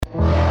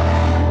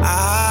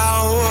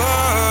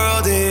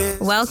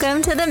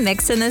Welcome to the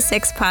Mix in the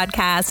Six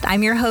podcast.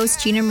 I'm your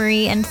host, Gina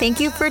Marie, and thank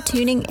you for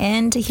tuning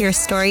in to hear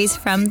stories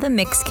from the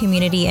mixed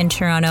community in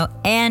Toronto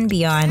and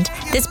beyond.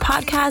 This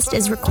podcast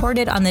is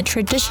recorded on the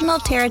traditional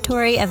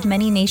territory of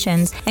many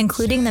nations,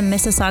 including the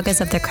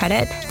Mississaugas of the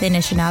Credit, the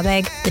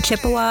Anishinaabe, the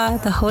Chippewa,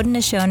 the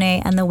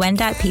Haudenosaunee, and the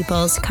Wendat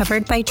peoples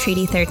covered by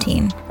Treaty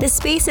 13. This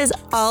space is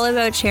all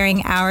about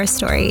sharing our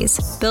stories,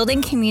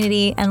 building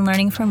community, and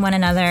learning from one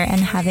another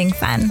and having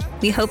fun.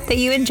 We hope that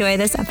you enjoy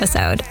this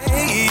episode.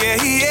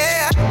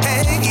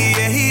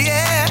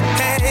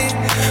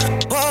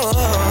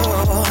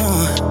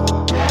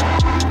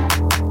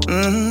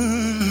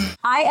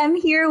 I am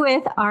here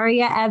with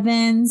Aria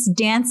Evans,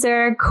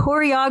 dancer,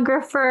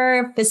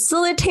 choreographer,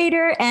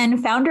 facilitator,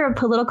 and founder of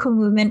Political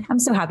Movement. I'm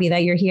so happy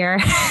that you're here.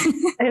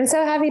 I'm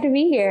so happy to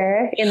be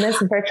here in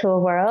this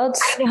virtual world.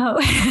 I know.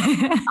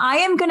 I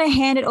am going to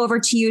hand it over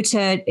to you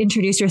to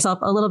introduce yourself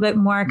a little bit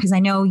more because I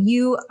know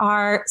you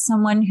are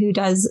someone who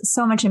does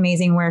so much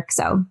amazing work.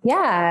 So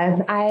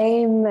yeah,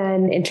 I'm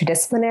an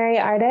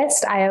interdisciplinary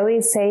artist. I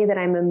always say that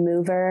I'm a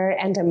mover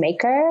and a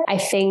maker. I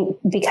think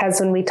because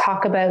when we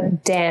talk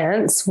about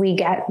dance, we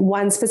get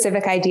one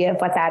specific idea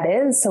of what that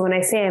is. So when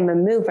I say I'm a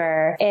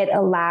mover, it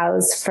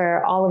allows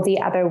for all of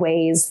the other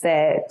ways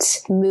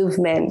that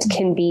movement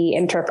can be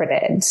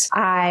interpreted.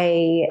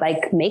 I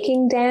like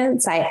making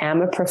dance. I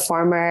am a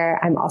performer.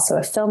 I'm also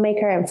a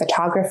filmmaker and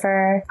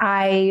photographer.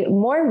 I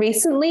more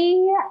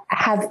recently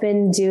have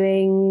been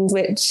doing,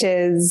 which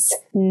is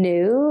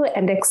new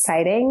and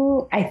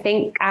exciting. I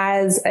think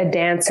as a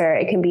dancer,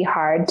 it can be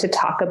hard to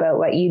talk about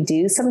what you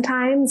do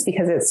sometimes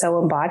because it's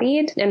so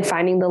embodied, and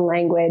finding the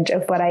language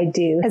of what I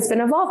do has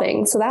been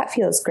evolving. So that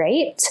feels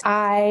great.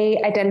 I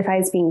identify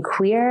as being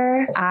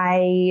queer.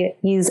 I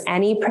use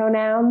any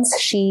pronouns,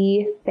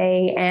 she,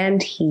 they,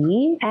 and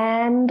he.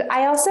 And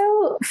I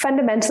also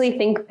fundamentally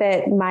think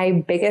that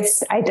my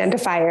biggest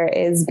identifier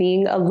is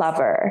being a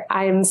lover.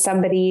 I'm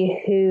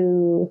somebody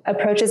who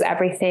approaches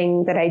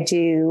everything that I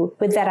do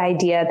with that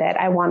idea that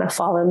I want to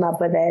fall in love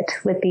with it,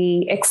 with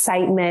the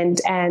excitement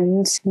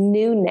and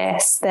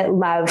newness that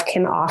love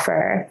can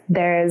offer.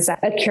 There's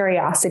a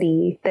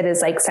curiosity that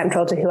is like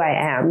central to who I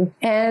am.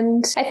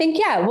 And I think,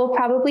 yeah, we'll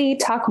probably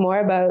talk more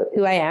about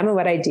who I am and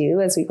what I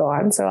do as we go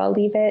on. So I'll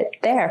leave it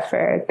there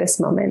for this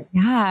moment.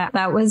 Yeah,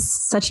 that was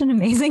such an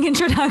amazing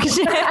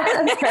introduction.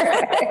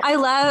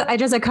 I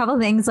just a couple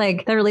of things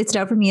like that really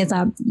stood out for me is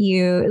that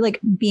you like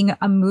being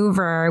a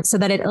mover so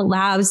that it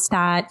allows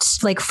that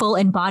like full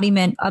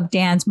embodiment of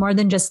dance more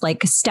than just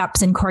like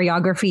steps and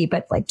choreography,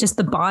 but like just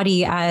the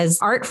body as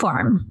art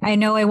form. I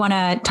know I want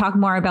to talk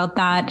more about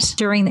that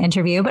during the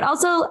interview, but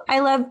also I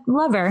love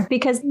lover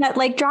because that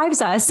like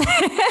drives us.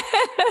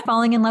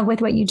 Falling in love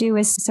with what you do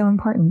is so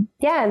important.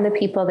 Yeah. And the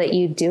people that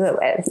you do it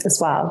with as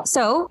well.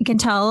 So you can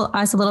tell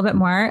us a little bit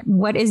more.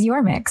 What is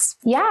your mix?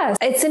 Yeah.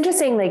 It's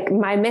interesting. Like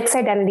my mixed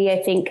identity,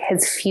 I think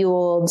has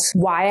fueled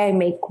why I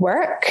make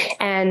work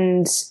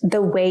and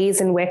the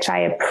ways in which I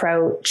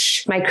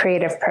approach my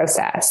creative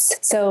process.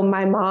 So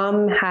my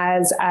mom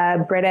has a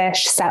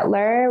British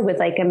settler with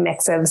like a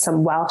mix of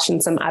some Welsh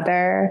and some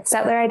other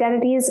settler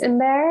identities in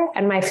there.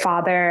 And my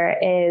father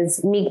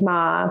is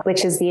Mi'kmaq,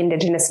 which is the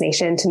indigenous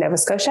nation to Nova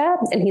Scotia.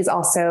 And he's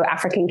also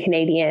African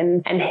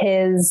Canadian. And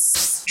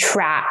his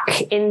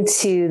track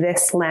into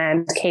this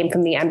land came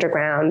from the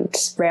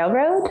Underground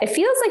Railroad. It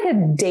feels like a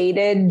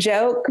dated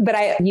joke, but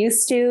I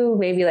used to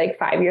maybe like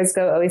 5 years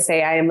ago always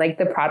say I am like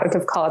the product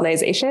of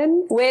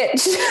colonization,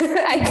 which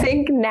I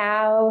think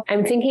now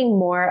I'm thinking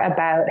more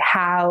about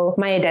how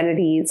my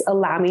identities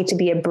allow me to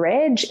be a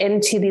bridge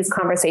into these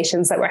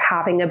conversations that we're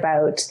having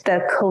about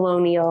the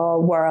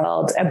colonial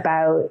world,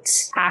 about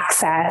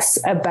access,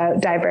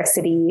 about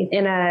diversity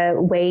in a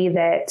way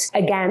that,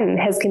 again,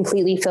 has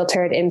completely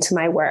filtered into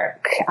my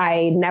work.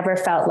 I never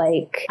felt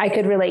like I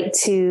could relate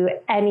to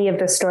any of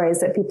the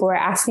stories that people were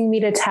asking me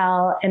to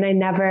tell, and I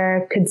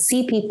never could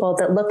see people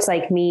that looked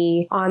like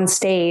me on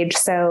stage.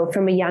 So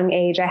from a young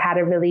age, I had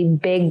a really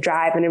big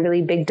drive and a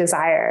really big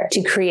desire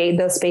to create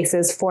those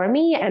spaces for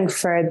me and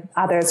for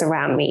others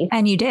around me.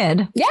 And you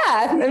did. Yeah,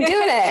 I'm doing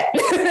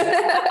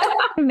it.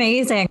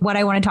 Amazing. What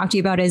I want to talk to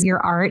you about is your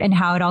art and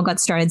how it all got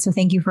started. So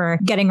thank you for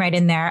getting right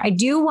in there. I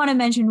do want to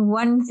mention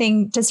one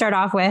thing to start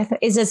off with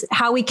is this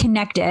how we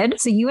connected.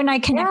 So you and I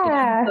connected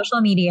on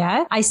social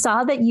media. I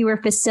saw that you were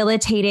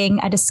facilitating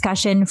a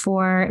discussion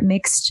for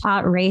mixed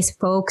race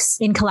folks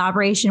in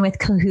collaboration with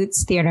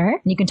Cahoots Theater.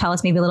 And you can tell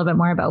us maybe a little bit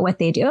more about what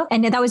they do.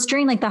 And that was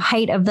during like the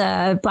height of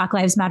the Black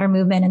Lives Matter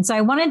movement. And so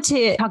I wanted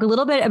to talk a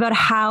little bit about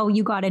how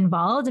you got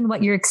involved and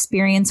what your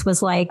experience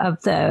was like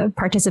of the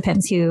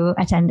participants who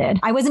attended.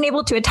 I wasn't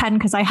able to attend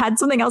because I had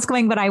something else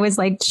going, but I was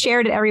like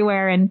shared it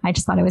everywhere. And I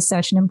just thought it was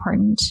such an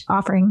important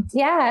offering.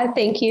 Yeah,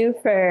 thank you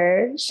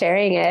for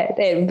sharing it.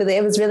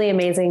 It was really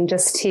amazing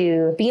just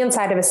to to be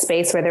inside of a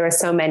space where there were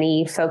so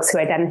many folks who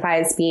identify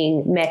as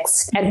being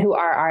mixed and who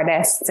are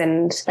artists,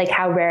 and like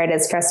how rare it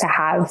is for us to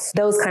have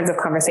those kinds of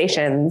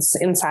conversations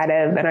inside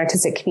of an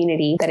artistic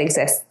community that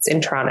exists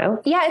in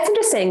Toronto. Yeah, it's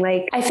interesting.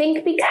 Like, I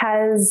think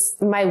because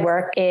my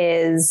work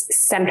is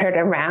centered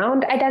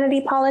around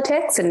identity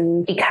politics,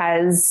 and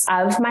because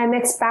of my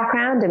mixed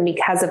background, and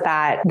because of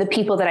that, the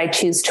people that I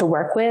choose to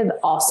work with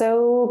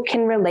also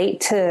can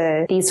relate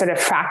to these sort of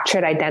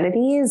fractured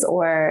identities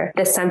or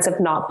this sense of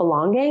not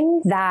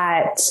belonging,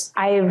 that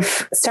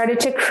I've started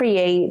to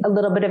create a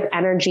little bit of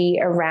energy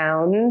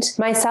around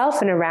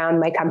myself and around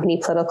my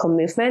company Political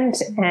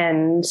Movement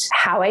and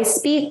how I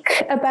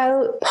speak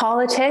about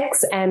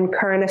politics and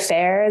current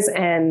affairs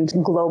and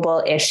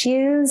global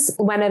issues.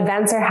 When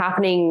events are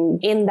happening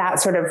in that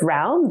sort of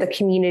realm, the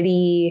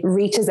community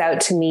reaches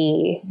out to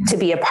me to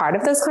be a part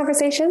of those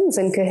conversations.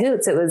 In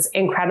Cahoots, it was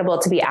incredible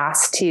to be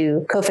asked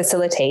to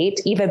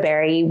co-facilitate. Eva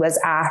Berry was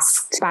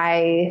asked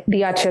by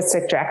the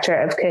artistic director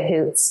of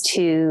Cahoots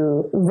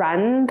to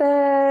run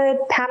the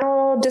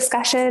panel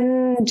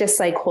discussion, just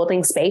like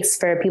holding space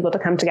for people to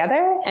come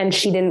together. And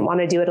she didn't want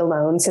to do it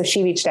alone. So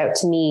she reached out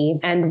to me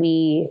and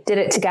we did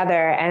it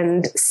together.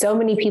 And so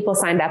many people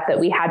signed up that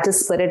we had to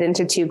split it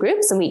into two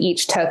groups. And we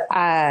each took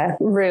a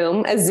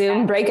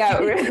Zoom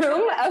breakout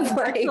room of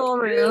like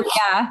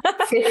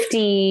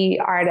 50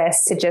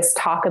 artists to just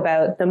talk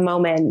about the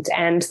moment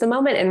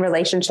in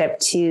relationship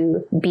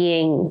to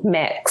being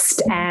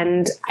mixed.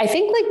 And I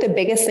think like the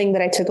biggest thing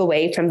that I took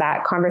away from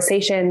that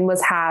conversation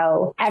was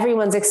how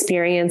everyone's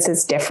experience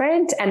is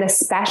different. And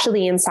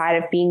especially inside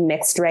of being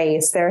mixed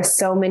race, there are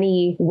so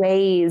many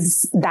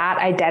ways that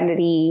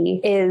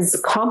identity is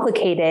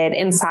complicated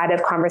inside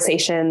of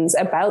conversations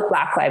about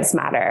Black Lives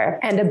Matter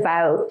and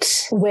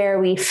about where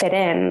we fit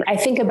in. I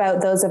think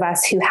about those of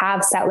us who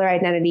have settler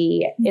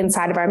identity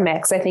inside of our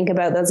mix. I think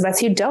about those of us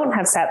who don't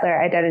have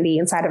settler identity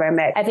inside of our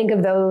mix. I think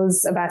of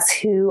those of us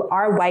who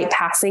are white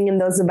passing and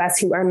those of us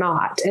who are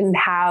not, and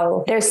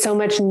how there's so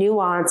much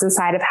nuance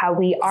inside of how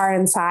we are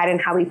inside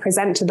and how we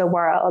present to the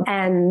world.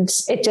 And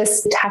it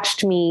just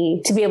touched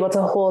me to be able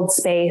to hold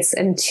space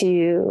and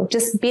to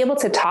just be able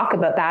to talk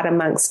about that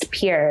amongst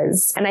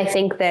peers. And I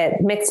think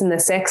that Mix in the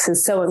Six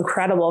is so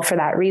incredible for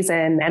that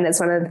reason. And it's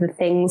one of the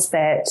things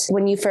that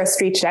when you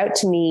first reached out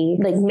to me,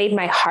 like made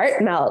my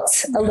heart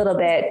melt a little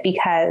bit,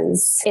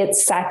 because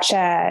it's such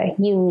a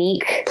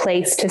unique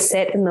place to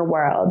sit in the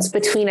world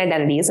between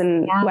identities.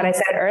 And what I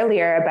said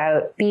earlier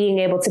about being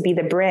able to be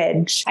the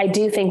bridge, I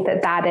do think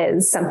that that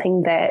is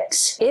something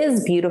that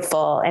is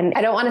beautiful. And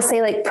I don't want to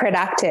say like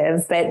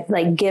productive, but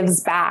like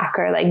gives back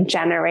or like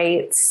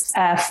generates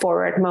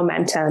forward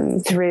momentum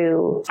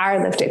through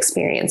our lived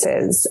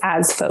experiences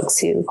as folks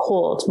who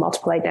hold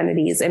multiple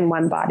identities in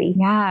one body.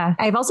 Yeah.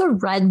 I've also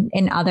read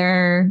in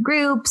other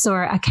groups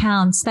or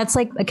accounts, that's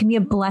like, it can be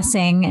a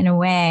blessing in a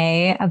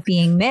way of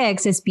being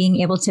mixed, is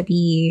being able to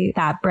be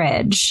that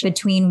bridge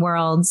between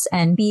worlds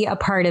and be a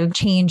part of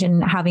change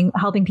and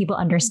helping people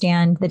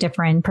understand the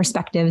different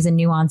perspectives and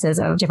nuances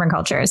of different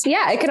cultures.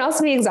 Yeah. It can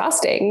also be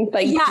exhausting.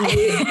 Like,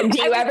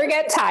 do you ever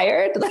get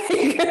tired?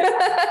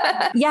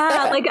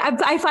 Yeah. Like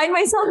I find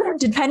myself,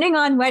 depending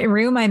on what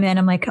room I'm in,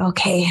 I'm like,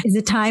 okay, is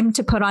it time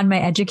to put on my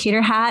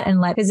educator hat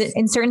and because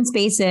in certain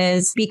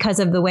spaces, because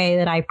of the way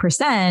that I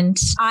present,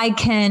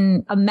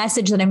 a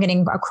message that I'm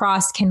getting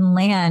across can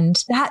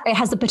land, that it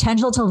has the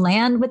potential to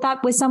land with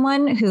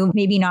someone who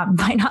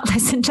might not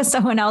listen to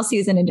someone else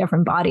who's in a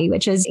different body,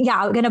 which is,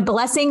 again, a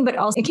blessing, but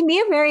also it can be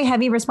a very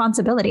heavy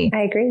responsibility.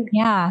 I agree.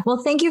 Yeah.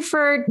 Well, thank you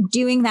for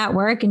doing that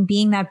work and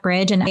being that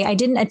bridge. And I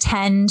didn't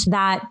attend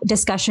that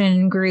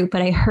discussion group,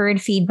 but I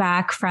heard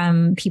feedback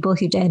from people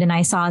who did. And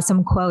I saw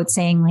some quotes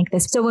saying like,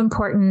 this is so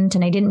important.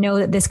 And I didn't know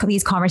that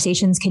these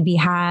conversations could be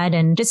had.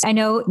 And I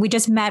know we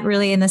just met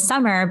really in the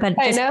summer, but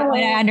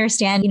when I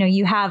understand,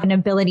 you have an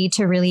ability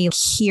to really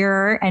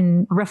hear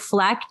and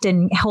reflect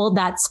and hold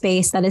that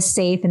space that is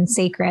safe and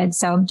sacred.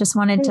 So just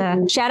wanted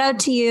to shout out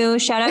to you,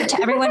 shout out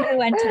to everyone who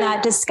went to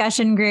that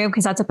discussion group,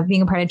 because that's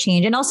being a part of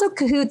change. And also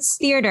Cahoots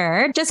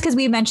Theater, just because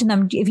we mentioned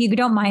them, if you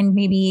don't mind,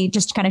 maybe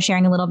just kind of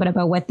sharing a little bit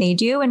about what they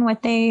do and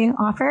what they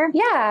offer.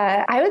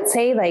 Yeah, I would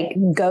say like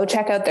go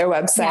check out their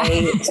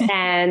website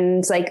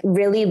and like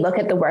really look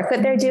at the work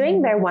that they're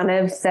doing. They're one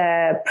of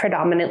the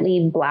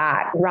predominantly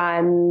Black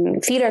run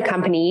theater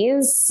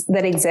companies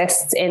that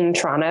exists in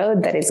Toronto,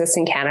 that exists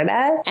in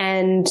Canada.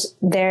 And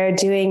they're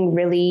doing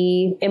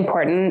really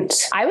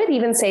important, I would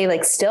even say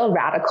like still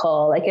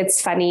radical. Like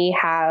it's funny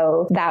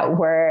how that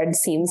word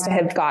seems to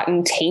have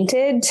gotten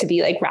tainted to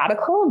be like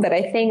radical, but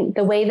I think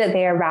the way that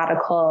they are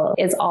radical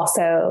is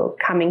also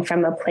coming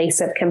from a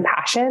place of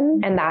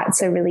compassion. And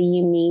that's a really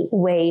unique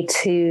way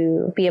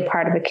to be a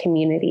part of a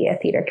community, a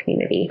theater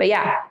community. But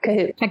yeah,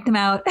 Kahoot. Check them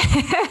out.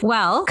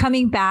 Well,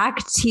 coming back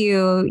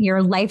to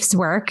your life's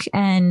work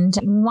and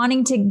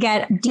wanting to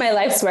get my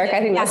life's work, I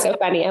think that's so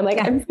funny. I'm like,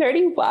 I'm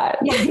 31.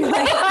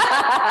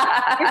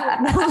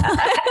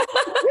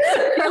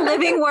 Your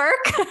living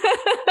work.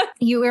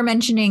 You were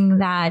mentioning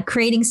that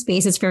creating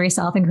spaces for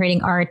yourself and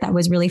creating art that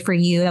was really for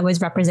you, that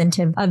was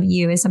representative of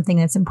you, is something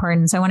that's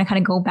important. So I want to kind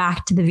to go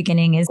back to the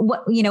beginning is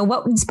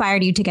what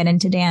inspired you to get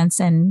into dance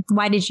and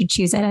why did you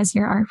choose it as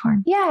your art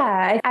form?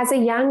 Yeah. As a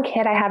young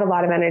kid, I had a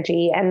lot of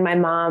energy and my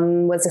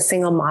mom was a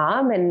single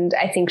mom. And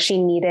I think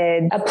she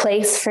needed a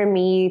place for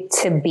me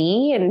to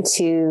be and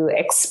to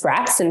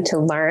express and to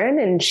learn.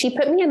 And she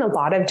put me in a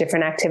lot of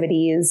different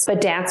activities,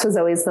 but dance was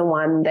always the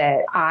one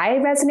that I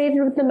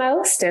resonated with the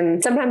most.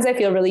 And sometimes I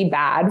feel really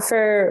bad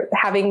for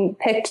having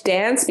picked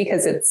dance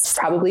because it's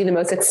probably the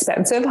most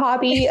expensive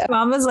hobby.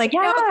 Mom was like,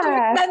 no, it's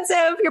too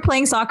expensive. You're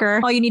playing soccer.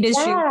 All you need is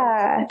shoes.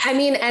 I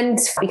mean, and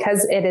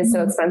because it is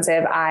so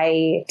expensive,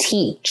 I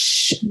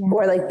teach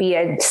or like be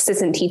an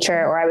assistant teacher,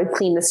 or I would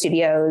clean the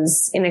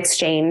studios in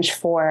exchange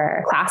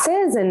for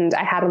classes. And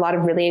I had a lot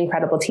of really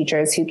incredible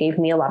teachers who gave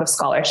me a lot of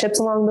scholarships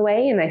along the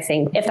way. And I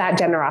think if that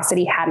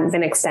generosity hadn't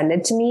been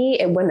extended to me,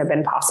 it wouldn't have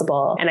been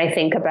possible. And I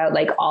think about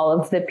like all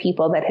of the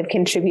people that have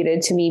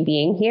contributed to me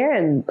being here,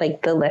 and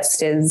like the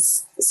list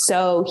is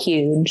so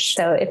huge.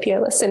 So if you're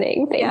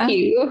listening, thank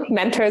you,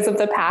 mentors of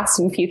the past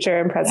and future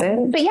and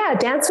present. But yeah,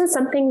 dance was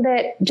something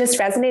that just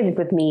resonated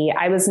with me.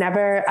 I was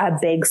never a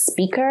big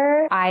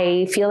speaker.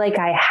 I feel like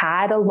I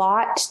had a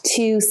lot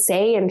to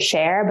say and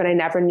share, but I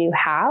never knew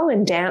how.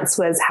 And dance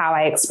was how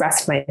I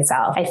expressed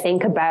myself. I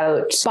think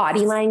about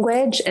body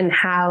language and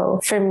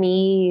how, for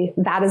me,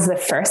 that is the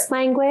first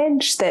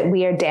language, that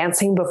we are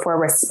dancing before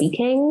we're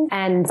speaking,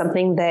 and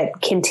something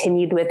that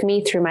continued with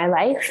me through my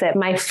life, that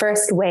my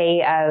first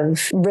way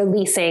of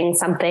releasing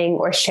something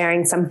or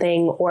sharing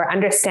something or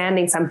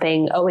understanding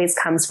something always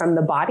comes from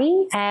the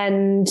body.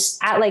 And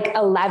at like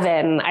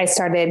 11, I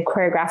started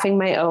choreographing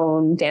my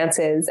own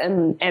dances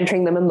and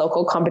entering them in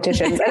local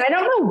competitions. And I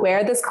don't know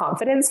where this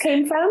confidence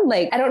came from.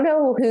 Like, I don't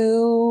know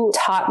who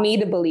taught me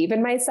to believe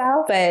in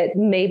myself, but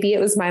maybe it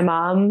was my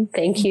mom.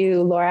 Thank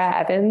you, Laura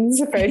Evans,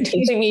 for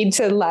teaching me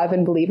to love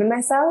and believe in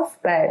myself.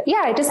 But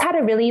yeah, I just had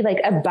a really like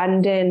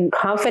abundant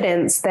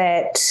confidence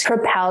that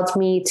propelled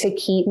me to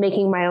keep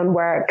making my own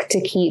work,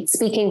 to keep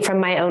speaking from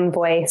my own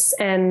voice.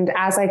 And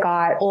as I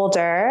got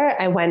older,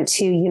 I went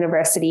to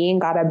university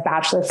and got a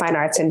Bachelor of Fine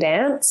Arts in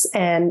Dance.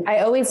 And I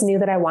always knew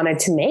that I wanted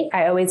to make.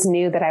 I always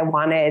knew that I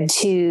wanted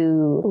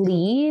to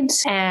lead.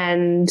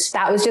 And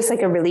that was just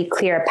like a really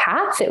clear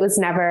path. It was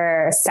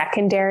never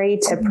secondary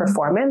to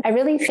performance. I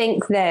really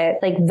think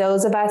that like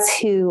those of us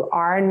who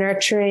are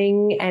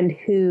nurturing and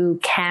who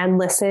can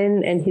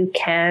listen and who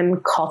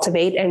can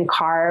cultivate and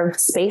carve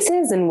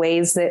spaces in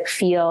ways that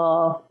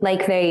feel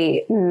like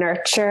they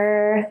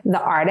nurture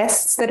the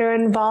artists that are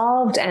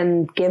involved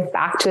and give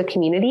back to a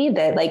community,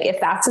 that like, if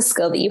that's a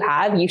skill that you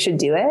have, you should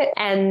do it.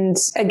 And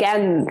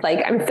again, like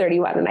I'm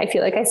 31 and I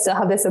feel like I still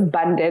have this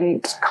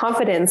abundant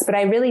confidence, but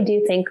I really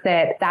do think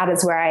that that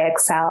is where I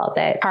excel,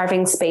 that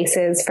carving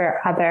spaces for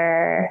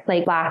other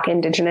like Black,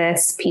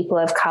 Indigenous, people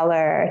of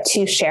color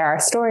to share our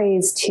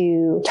stories,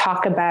 to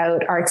talk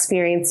about our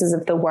experiences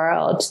of the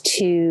world,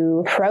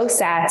 to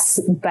process,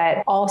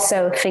 but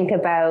also think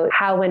about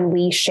how when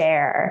we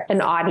share,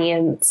 an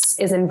audience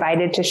is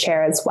invited to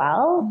share as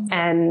well.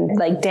 And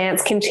like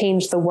dance can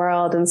change the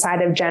world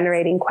inside of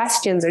generating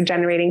questions or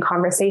generating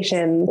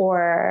conversation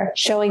or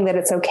showing that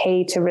it's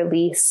okay to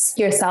release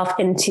yourself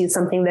into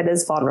something that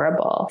is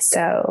vulnerable.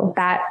 So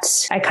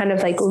that I kind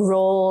of like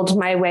rolled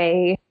my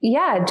way.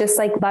 Yeah, just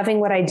like loving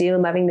what I do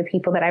and loving the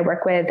people that I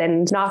work with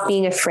and not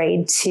being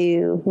afraid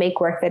to make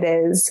work that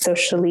is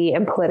socially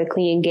and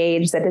politically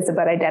engaged, that is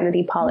about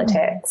identity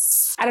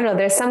politics. I don't know,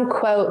 there's some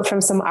quote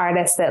from some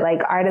artist that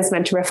like art is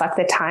meant to reflect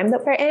the time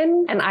that we're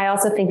in. And I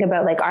also think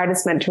about like art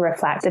is meant to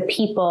reflect the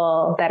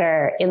people that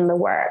are in the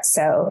work.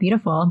 So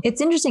beautiful. It's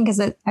interesting because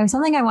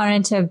something I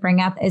wanted to bring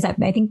up is that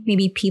I think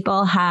maybe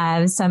people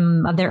have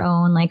some of their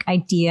own like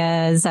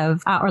ideas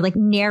of or like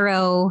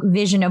narrow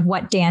vision of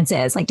what dance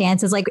is. Like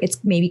dance is like it's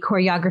maybe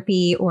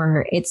choreography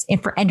or it's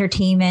for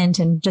entertainment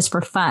and just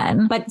for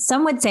fun. But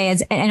some would say,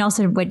 and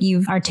also what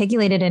you've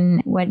articulated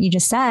in what you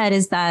just said,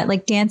 is that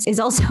like dance is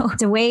also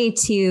a way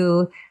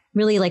to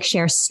really like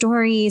share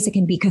stories. It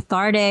can be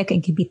cathartic.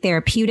 It can be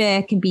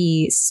therapeutic. It can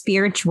be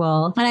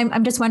spiritual. And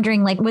I'm just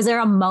wondering, like, was there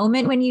a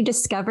moment when you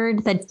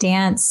discovered that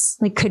dance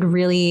like could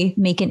really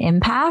make an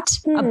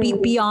impact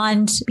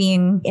beyond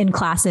being in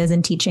classes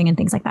and teaching and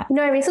things like that? You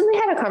know, I recently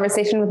had a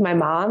conversation with my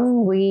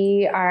mom.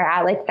 We are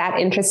at like that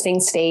interesting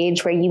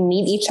stage where you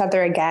meet each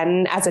other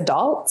again as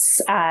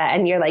adults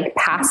and you're like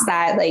past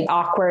that like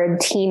awkward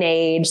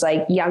teenage,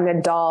 like young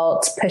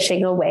adult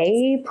pushing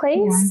away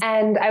place. Yeah.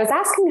 And I was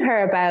asking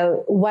her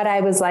about what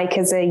I was like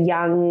as a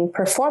young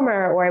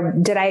performer, or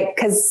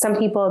because some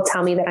people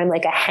tell me that I'm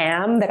like a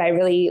ham, that I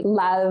really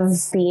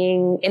love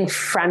being in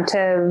front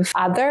of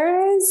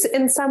others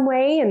in some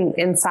way and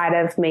inside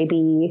of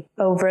maybe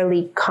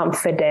overly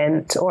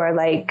confident or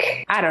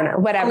like, I don't know,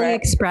 whatever. Fully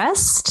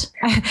expressed?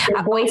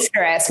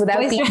 Boisterous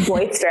without being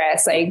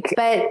boisterous. Like,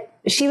 but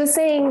She was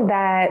saying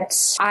that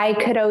I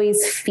could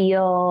always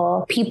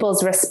feel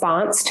people's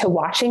response to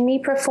watching me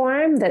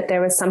perform, that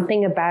there was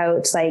something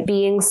about like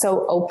being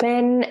so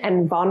open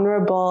and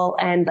vulnerable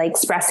and like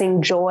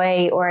expressing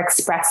joy or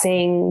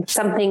expressing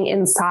something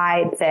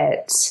inside,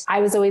 that I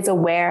was always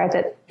aware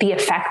that the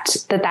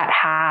effect that that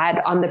had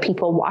on the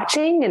people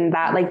watching, and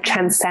that like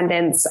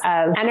transcendence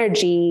of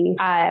energy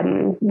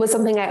was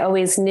something I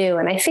always knew.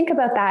 And I think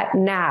about that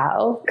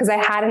now because I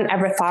hadn't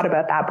ever thought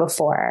about that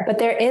before. But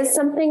there is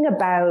something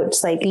about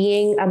like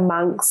being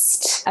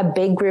amongst a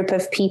big group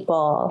of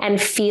people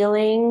and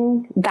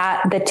feeling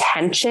that the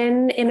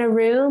tension in a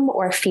room,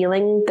 or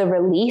feeling the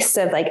release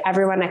of like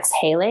everyone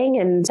exhaling,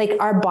 and like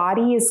our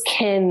bodies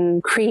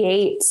can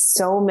create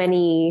so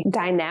many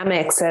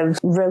dynamics of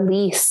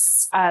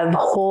release, of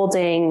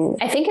holding.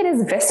 I think it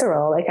is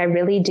visceral. Like I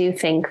really do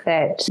think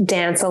that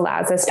dance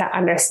allows us to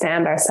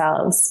understand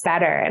ourselves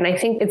better. And I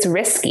think it's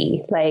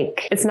risky.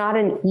 Like it's not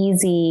an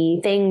easy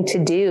thing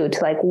to do, to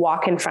like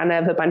walk in front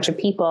of a bunch of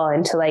people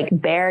and to like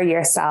bare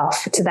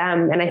yourself to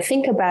them. And I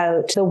think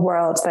about the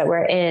world that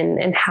we're in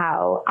and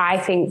how I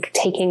think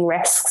taking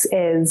risks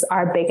is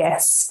our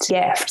biggest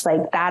gift.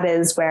 Like that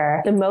is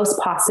where the most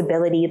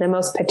possibility, the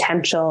most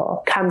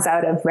potential comes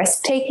out of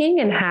risk taking,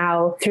 and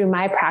how through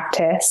my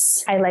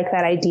practice, I like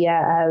that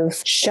idea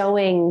of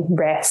showing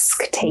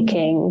risk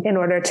taking in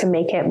order to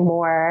make it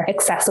more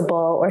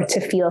accessible, or to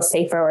feel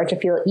safer, or to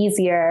feel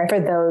easier for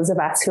those of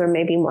us who are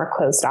maybe more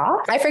closed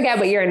off. I forget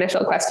what your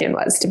initial question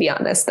was, to be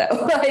honest,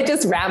 though. I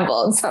just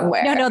rambled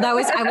somewhere. No, I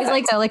was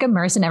like so like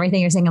immersed in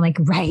everything you're saying. I'm like,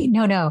 right.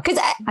 No. Because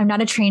I'm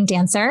not a trained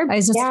dancer. I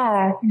was just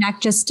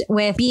connect just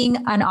with being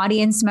an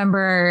audience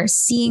member,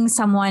 seeing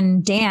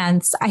someone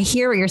dance. I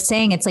hear what you're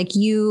saying. It's like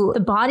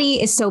the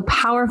body is so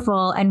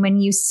powerful. And when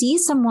you see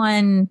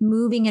someone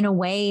moving in a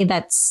way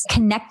that's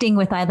connecting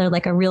with either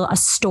like a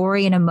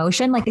story and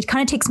emotion, like it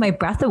kind of takes my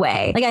breath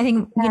away. Like I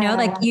think,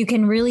 like you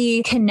can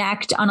really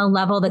connect on a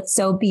level that's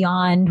so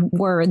beyond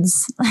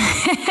words.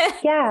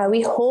 Yeah,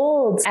 we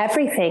hold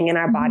everything in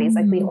our bodies.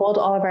 Like we hold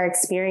all of our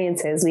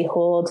experiences. We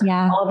hold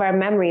all of our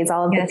memories,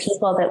 all of the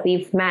people that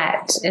we've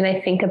met. And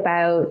I think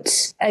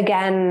about,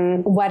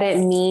 again, what it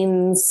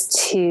means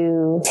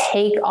to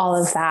take all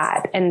of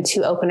that and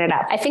to open it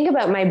up. I think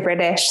about my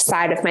British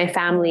side of my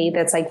family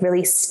that's like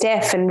really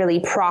stiff and really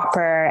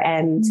proper,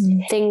 and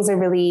things are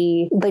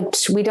really like,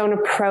 we don't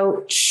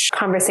approach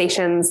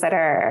conversations that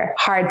are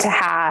hard to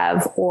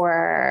have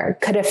or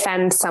could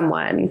offend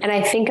someone. And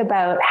I think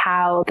about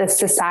how the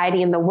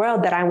society and the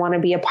world that I want to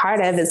be a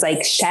part of is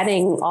like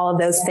shedding all of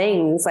those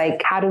things.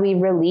 Like, how do we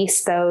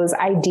release those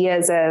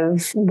ideas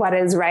of what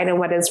is right and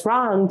what is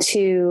wrong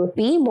to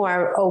be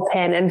more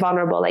open and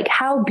vulnerable? Like,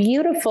 how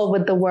beautiful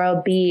would the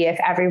world be if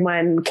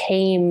everyone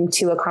came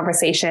to a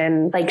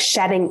conversation like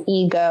shedding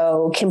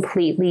ego,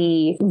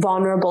 completely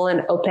vulnerable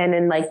and open,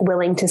 and like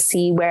willing to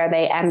see where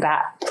they end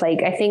up?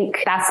 Like, I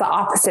think that's the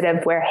opposite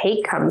of where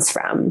hate comes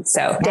from.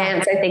 So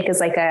dance, I think, is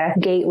like a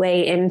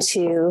gateway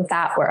into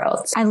that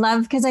world. I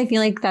love, because I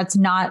feel like that's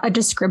not a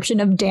description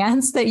of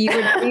dance that you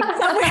would read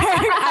somewhere.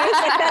 I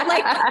was like that,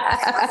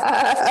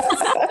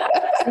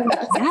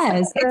 like,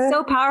 yes, it's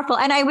so powerful.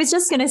 And I was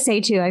just going to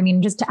say too, I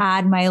mean, just to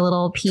add my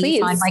little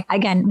piece on, like,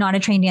 again, not a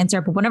trained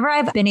dancer, but whenever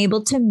I've been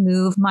able to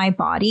move my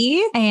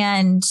body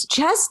and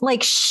just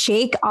like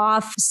shake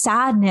off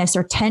sadness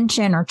or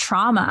tension or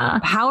trauma,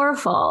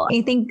 powerful.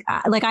 I think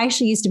like I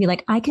actually used to be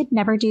like, I could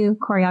never do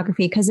choreography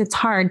because it's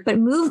hard, but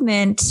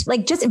movement,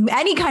 like just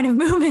any kind of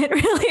movement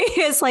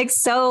really is like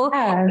so,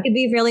 it could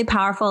be really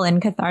powerful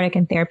and cathartic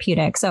and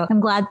therapeutic. So I'm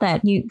glad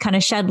that you kind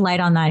of shed light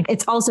on that.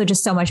 It's also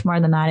just so much more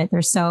than that.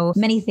 There's so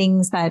many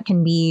things that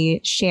can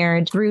be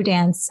shared through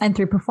dance and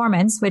through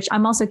performance, which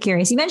I'm also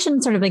curious. You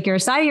mentioned sort of like your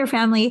side of your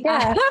family.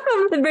 Yeah.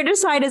 The British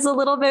side is a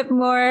little bit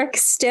more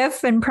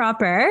stiff and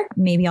proper.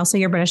 Maybe also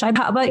your British side.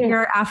 How about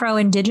your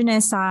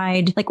Afro-Indigenous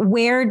side? Like,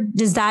 where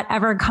does that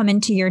ever come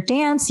into your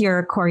dance,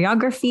 your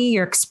choreography,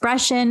 your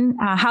expression?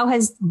 How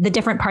has the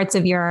different parts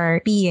of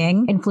your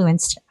being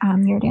influenced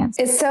your dance?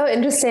 It's so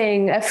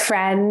interesting. A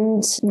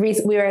friend, we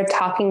were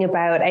talking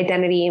about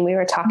identity, and we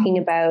were talking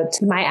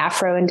about my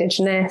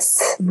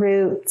Afro-Indigenous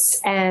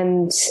roots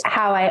and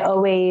how I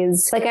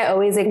always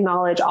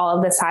acknowledge all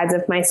of the sides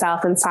of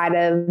myself inside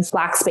of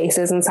Black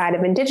spaces, inside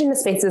of Indigenous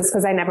spaces,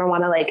 because I never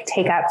want to like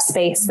take up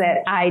space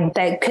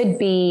that could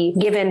be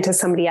given to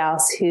somebody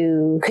else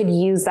who could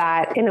use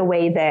that in a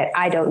way that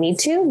I don't need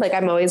to. Like,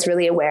 I'm always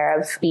really aware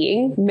of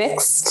being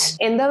mixed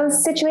in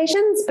those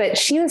situations. But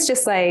she was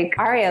just like,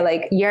 Aria,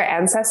 like, your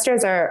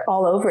ancestors are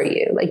all over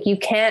you. Like, you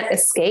can't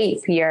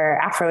escape your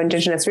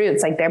Afro-Indigenous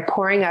roots. Like, they're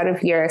pouring out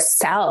of your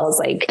cells.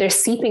 Like, they're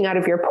seeping out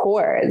of your pores.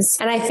 cores.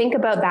 And I think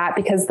about that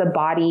because the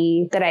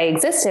body that I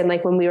exist in,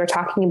 like when we were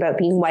talking about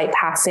being white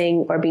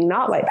passing or being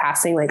not white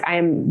passing, like I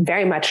am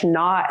very much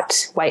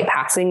not white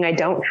passing. I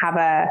don't have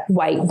a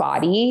white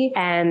body.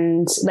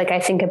 And like, I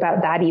think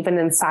about that even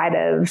inside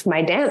of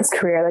my dance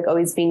career, like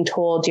always being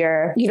told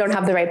you don't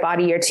have the right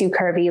body, you're too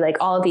curvy, like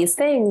all of these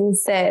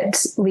things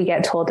that we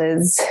get told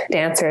as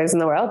dancers in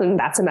the world. And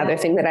that's another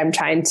thing that I'm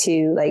trying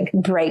to like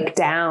break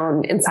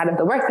down inside of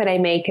the work that I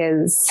make,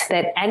 is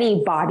that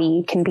any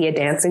body can be a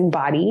dancing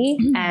body.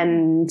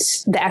 And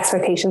the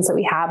expectations that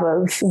we have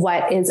of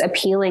what is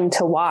appealing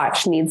to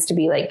watch needs to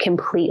be like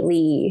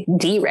completely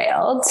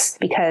derailed,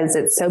 because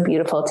it's so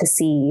beautiful to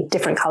see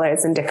different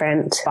colors and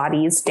different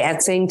bodies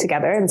dancing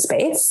together in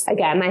space.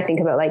 Again, I think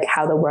about like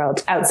how the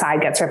world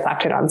outside gets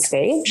reflected on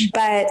stage.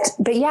 But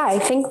yeah, I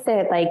think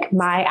that like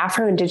my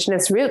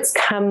Afro-Indigenous roots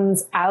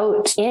comes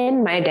out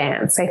in my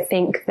dance. I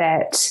think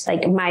that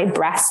like my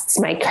breasts,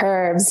 my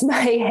curves,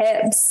 my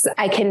hips,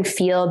 I can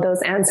feel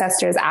those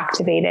ancestors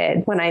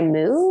activated when I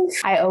move.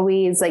 I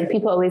always like,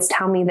 people always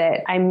tell me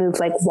that I move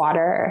like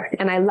water,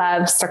 and I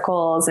love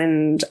circles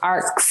and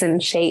arcs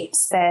and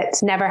shapes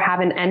that never have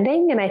an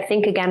ending. And I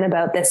think again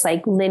about this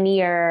like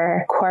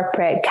linear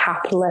corporate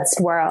capitalist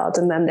world,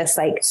 and then this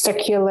like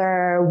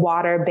circular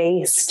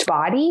water-based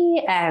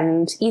body.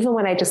 And even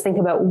when I just think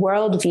about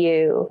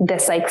worldview,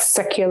 this like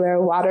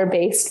circular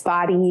water-based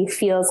body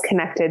feels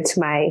connected to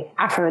my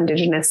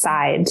Afro-Indigenous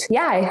side.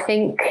 Yeah, I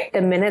think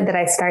the minute that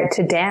I start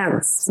to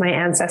dance, my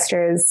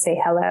ancestors say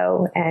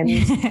hello, and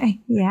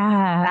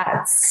yeah,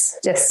 that's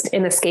just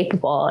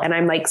inescapable. And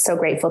I'm like so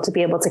grateful to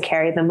be able to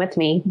carry them with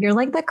me. You're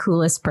like the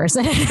coolest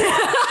person.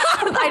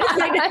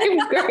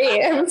 I'm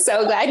great. I'm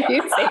so glad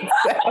you think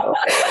so.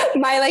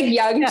 My like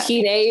young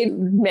teenage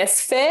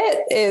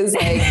misfit is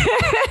like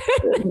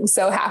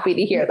so happy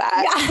to hear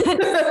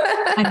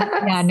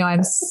that. No,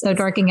 I'm so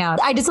dorking out.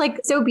 I just like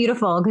so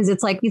beautiful, because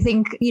it's like you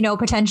think,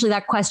 potentially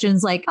that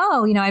question's like,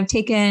 oh, I've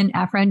taken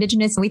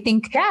Afro-Indigenous. We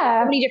think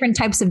so many different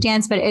types of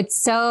dance, but it's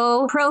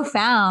so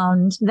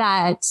profound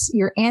that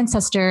your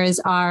ancestors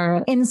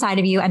are inside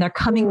of you and they're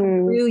coming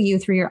through you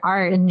through your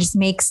art, and just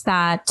makes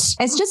that,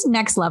 it's just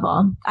next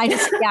level. I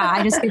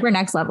just super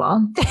next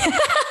level.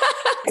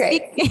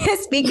 Great.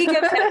 Speaking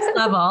of next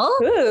level,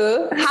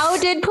 how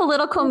did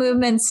Political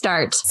Movement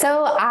start?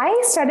 So I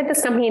started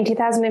this company in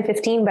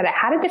 2015, but it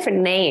had a different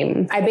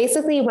name. I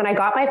basically, when I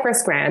got my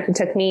first grant, it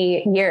took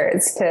me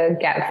years to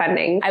get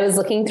funding. I was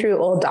looking through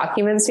old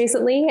documents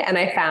recently, and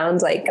I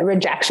found like a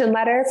rejection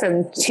letter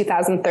from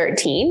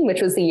 2013,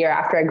 which was the year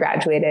after I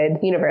graduated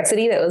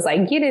university, that was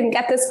like, you didn't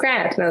get this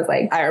grant. And I was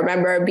like, I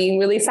remember being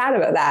really sad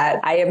about that.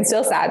 I am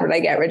still sad when I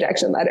get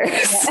rejection letters.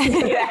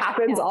 It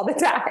happens all the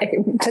time.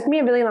 It took me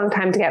a really long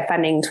time to get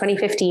funding.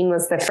 2015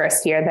 was the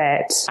first year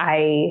that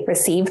I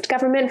received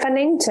government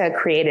funding to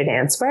create a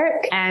dance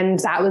work. And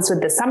that was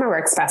with the Summer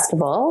Works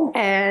Festival.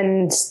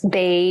 And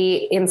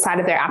they, inside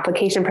of their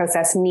application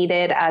process,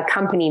 needed a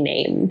company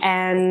name.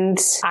 And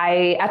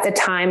at the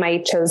time, I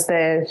chose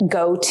the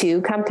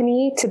Go-To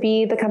company to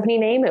be the company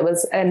name. It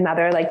was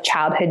another like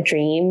childhood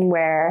dream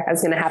where I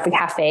was going to have a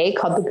cafe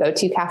called the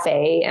Go-To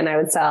Cafe, and I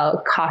would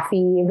sell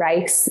coffee,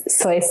 rice,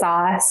 soy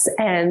sauce,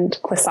 and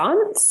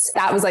croissants.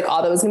 That was like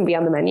all that was going to be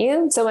on the menu.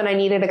 So when I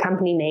needed a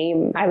company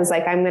name, I was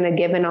like, I'm going to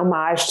give an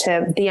homage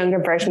to the younger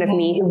version of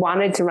me who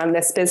wanted to run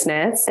this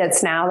business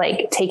that's now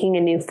like taking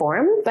a new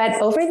form.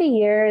 But over the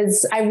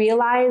years, I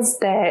realized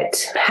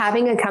that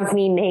having a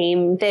company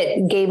name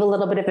that gave a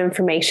little bit of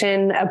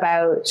information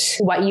about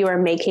what you are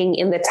making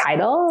in the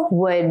title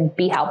would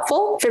be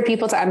helpful for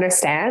people to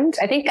understand.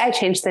 I think I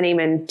changed the name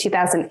in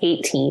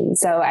 2018.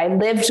 So I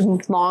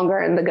lived longer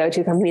in the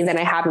Go-To company than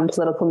I have in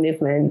Political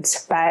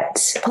Movement.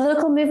 But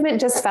Political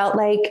Movement just felt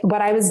like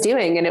what I was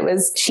doing, and it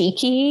was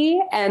cheeky.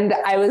 And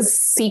I was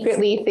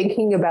secretly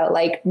thinking about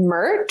like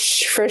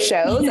merch for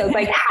shows. I was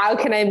like, how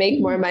can I make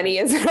more money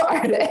as an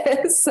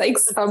artist? Like,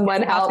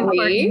 someone help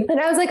me. And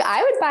I was like,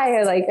 I would buy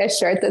a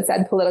shirt that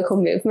said Political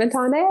Movement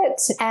on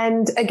it.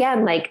 And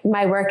again, like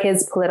my work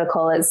is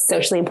political, it's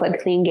socially and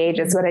politically engaged.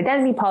 It's about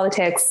identity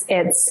politics.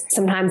 It's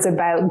sometimes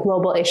about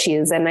global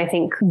issues. And I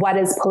think what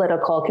is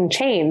political can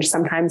change.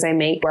 Sometimes I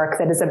make work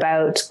that is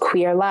about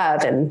queer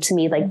love. And to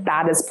me, like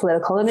that is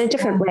political in a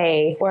different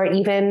way. Or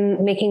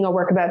even making a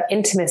work about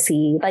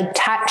intimacy, like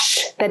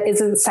touch that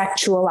isn't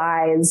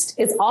sexualized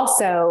is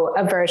also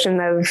a version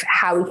of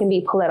how we can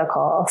be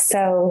political.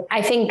 So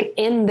I think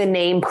in the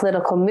name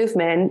Political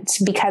Movement,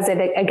 because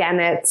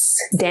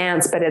it's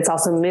dance, but it's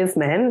also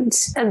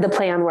movement, and the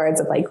play on words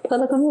of like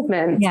political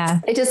movement. Yeah.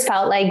 It just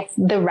felt like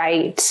the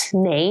right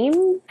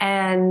name.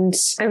 And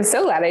I'm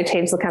so glad I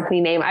changed the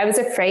company name. I was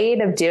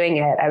afraid of doing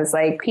it. I was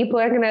like, people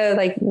are going to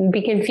like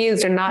be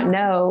confused or not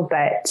know,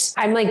 but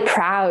I'm like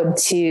proud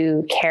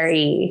to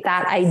carry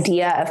that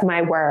idea of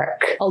my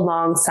work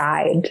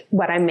alongside guide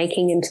what I'm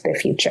making into the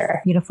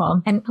future.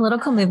 Beautiful. And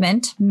Political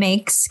Movement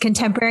makes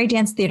contemporary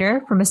dance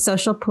theater from a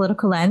social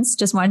political lens.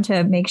 Just wanted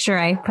to make sure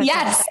I put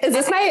Yes. Is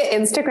this my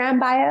Instagram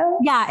bio?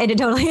 Yeah, it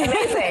totally is.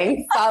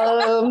 Amazing.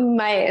 Follow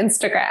my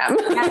Instagram.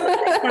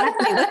 Yes,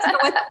 exactly. Let's go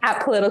with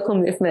at Political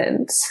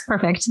Movement.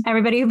 Perfect.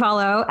 Everybody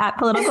follow at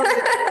Political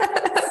Movement.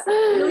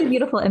 Really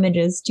beautiful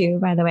images too,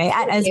 by the way,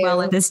 as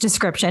well as this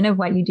description of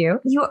what you do.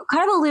 You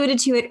kind of alluded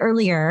to it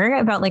earlier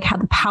about like how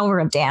the power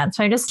of dance.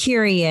 So I'm just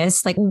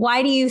curious, like,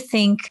 why do you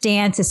think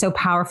dance is so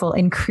powerful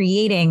in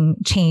creating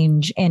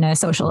change in a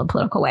social and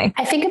political way?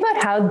 I think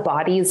about how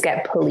bodies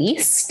get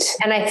policed,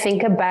 and I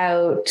think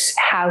about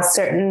how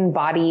certain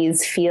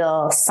bodies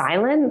feel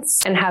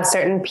silenced and how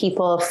certain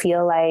people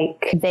feel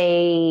like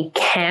they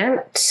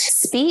can't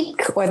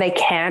speak or they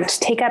can't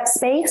take up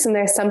space. And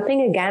there's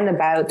something again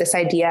about this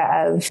idea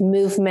of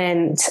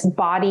movement,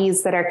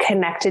 bodies that are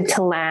connected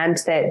to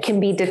land that can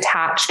be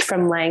detached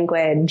from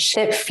language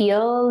that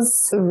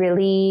feels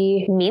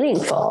really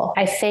meaningful.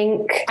 I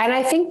think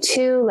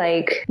too,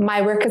 like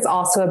my work is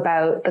also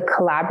about the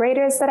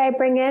collaborators that I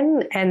bring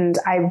in. And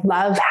I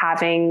love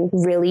having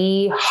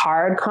really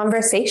hard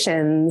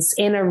conversations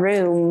in a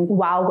room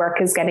while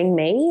work is getting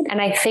made.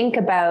 And I think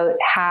about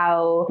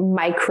how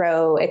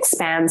micro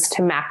expands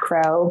to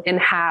macro, and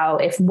how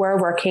if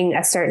we're working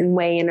a certain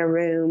way in a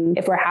room,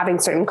 if we're having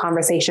certain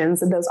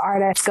conversations, that those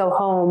artists go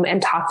home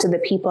and talk to the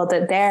people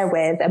that they're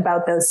with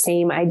about those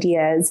same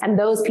ideas. And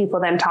those people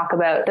then talk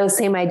about those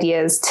same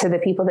ideas to the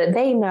people that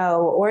they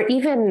know, or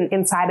even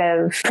inside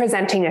of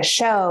presenting a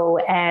show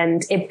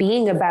and it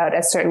being about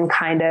a certain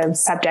kind of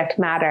subject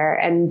matter,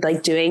 and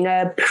like doing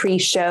a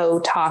pre-show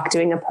talk,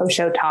 doing a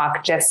post-show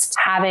talk, just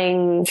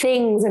having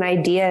things and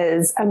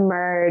ideas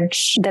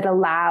emerge that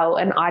allow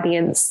an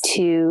audience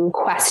to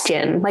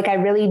question. Like I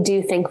really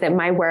do think that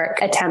my work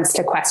attempts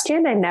to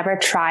question. I never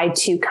try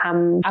to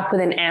come up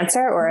with an answer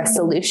or a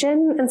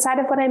solution inside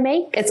of what I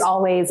make. It's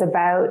always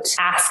about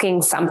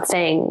asking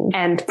something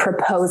and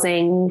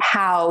proposing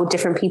how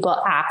different people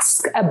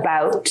ask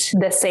about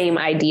the same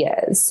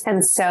ideas.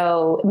 And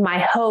so my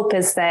hope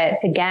is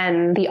that,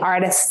 again, the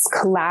artists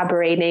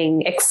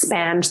collaborating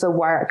expand the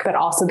work, but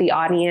also the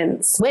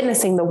audience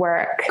witnessing the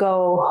work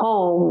go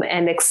home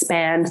and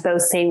expand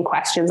those same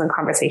questions and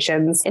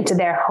conversations into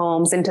their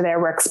homes, into their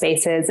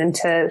workspaces,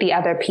 into the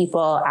other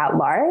people at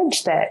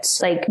large. That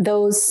like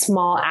those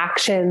small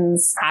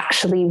actions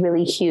actually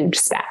really huge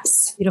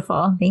steps.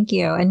 Beautiful. Thank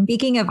you. And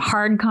speaking of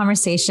hard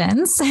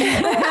conversations,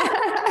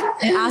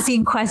 and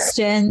asking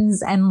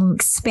questions and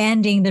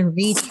expanding the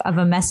reach of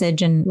a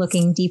message and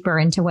looking deeper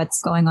into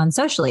what's going on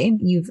socially.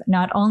 You've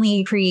not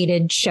only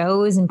created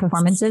shows and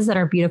performances that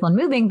are beautiful and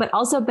moving, but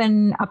also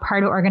been a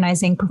part of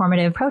organizing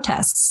performative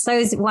protests. So I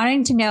was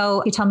wanting to know,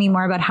 if you tell me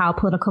more about how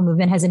Political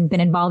Movement has been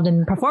involved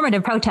in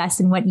performative protests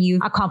and what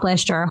you've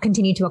accomplished or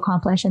continue to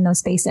accomplish in those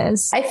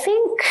spaces. I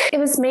think it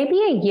was maybe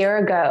a year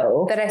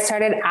ago that I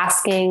started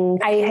asking.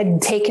 I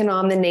had taken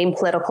on the name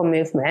Political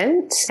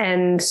Movement,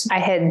 and I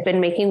had been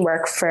making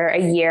work for a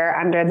year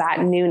under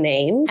that new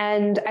name.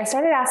 And I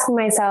started asking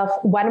myself,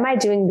 what am I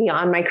doing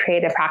beyond my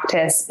creative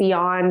practice,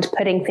 beyond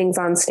putting things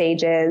on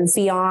stages,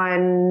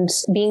 beyond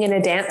being in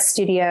a dance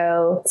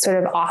studio,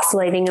 sort of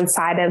oscillating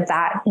inside of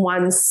that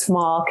one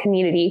small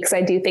community? Because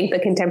I do think the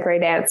contemporary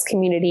dance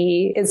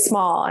community is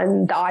small,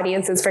 and the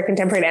audiences for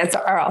contemporary dance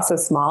are also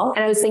small.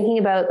 And I was thinking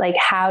about like,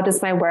 how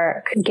does my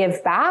work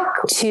give back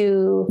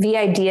to the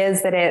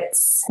ideas that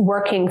it's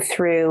working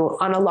through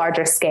on a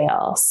larger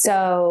scale?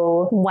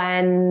 So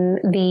when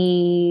the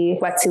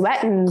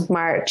Wet'suwet'en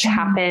March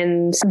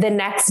happened, the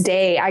next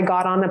day I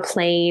got on a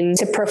plane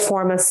to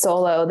perform a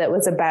solo that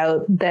was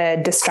about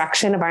the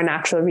destruction of our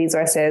natural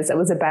resources. It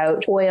was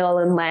about oil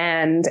and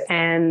land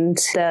and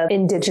the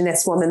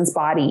Indigenous woman's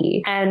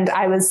body. And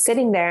I was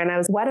sitting there and I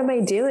was, what am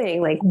I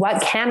doing? Like,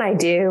 what can I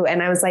do?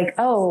 And I was like,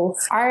 oh,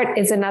 art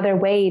is another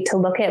way to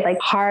look at like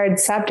hard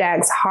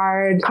subjects,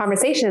 hard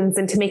conversations,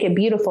 and to make it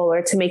beautiful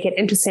or to make it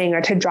interesting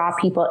or to draw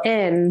people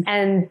in.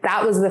 And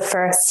that was the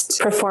first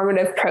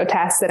performative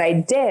protest that I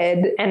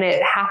did. And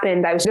it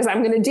happened. I was just,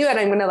 I'm going to do it.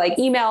 I'm going to like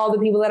email all the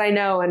people that I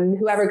know, and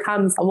whoever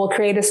comes, we'll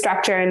create a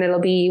structure and it'll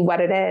be what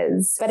it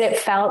is. But it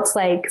felt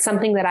like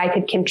something that I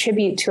could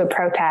contribute to a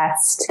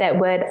protest that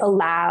would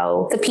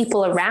allow the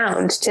people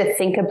around to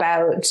think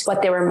about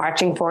what they were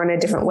marching for in a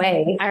different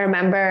way. I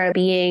remember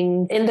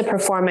being in the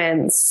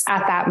performance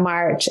at that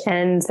march,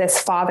 and this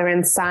father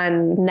and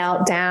son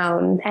knelt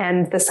down,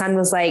 and the son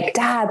was like,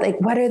 Dad, like,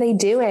 what are they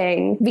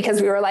doing?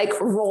 Because we were like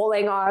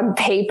rolling on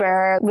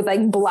paper with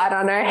like blood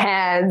on our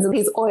hands and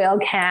these oil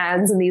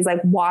cans and these like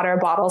water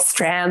bottle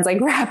strands like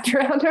wrapped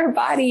around our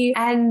body.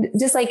 And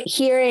just like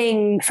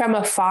hearing from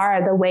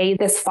afar the way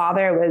this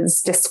father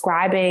was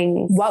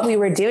describing what we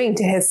were doing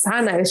to his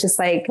son, I was just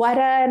like, what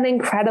an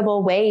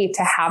incredible way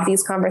to have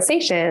these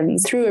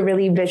conversations through a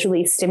really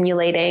visually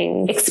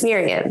stimulating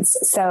experience.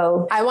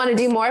 So I want to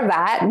do more of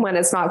that when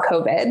it's not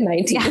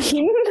COVID-19.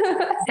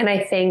 Yeah. And I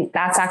think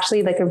that's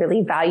actually like a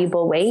really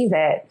valuable way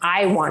that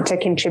I want to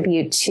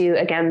contribute to,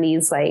 again,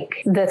 these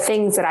like the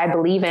things that I've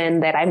believe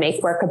in, that I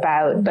make work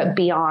about, but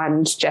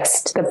beyond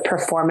just the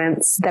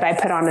performance that I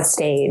put on a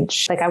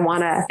stage. Like I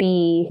want to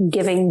be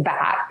giving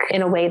back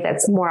in a way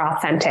that's more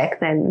authentic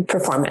than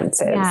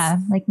performances. Yeah,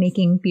 like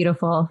making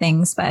beautiful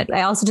things. But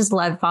I also just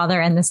love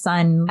Father and the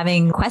Son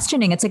having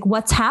questioning. It's like,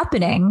 what's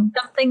happening?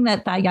 Something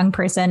that young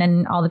person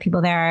and all the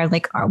people there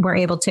were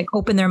able to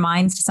open their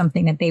minds to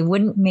something that they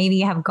wouldn't maybe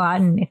have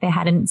gotten if they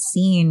hadn't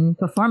seen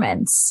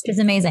performance, which is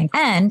amazing.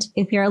 And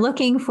if you're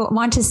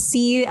want to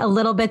see a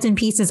little bits and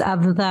pieces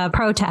of the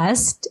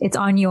protest, it's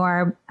on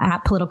your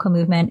Political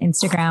Movement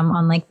Instagram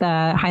on like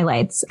the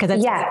highlights. Because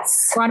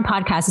we're on a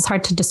podcast. It's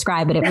hard to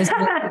describe it. It was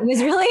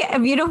really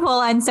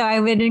beautiful. And so I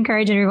would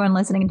encourage everyone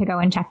listening to go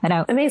and check that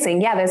out.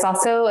 Amazing. Yeah. There's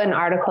also an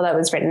article that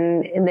was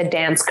written in the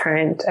Dance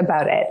Current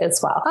about it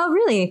as well. Oh,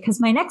 really? Because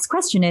my next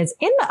question is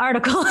in the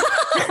article.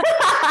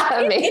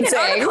 Amazing. In an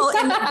article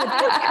in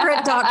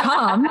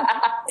thecurrent.com.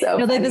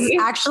 So this is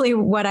actually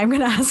what I'm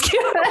going to ask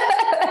you.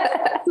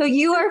 So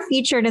you are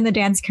featured in the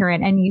Dance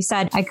Current, and you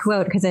said, I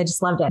quote, because I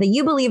just loved it, that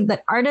you believe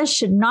that artists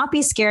should not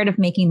be scared of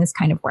making this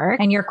kind of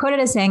work. And you're quoted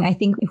as saying, I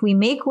think if we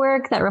make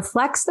work that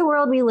reflects the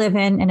world we live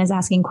in and is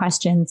asking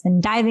questions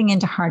and diving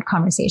into hard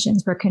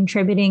conversations, we're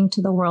contributing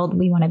to the world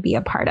we want to be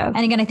a part of.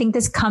 And again, I think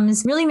this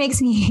really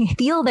makes me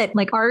feel that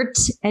like art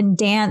and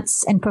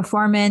dance and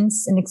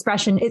performance and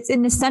expression, it's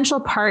an essential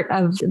part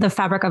of the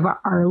fabric of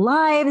our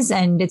lives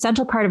and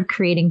essential part of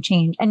creating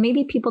change. And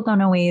maybe people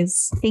don't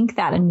always think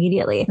that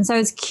immediately. And so I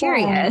was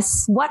curious,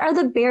 what are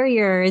the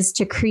barriers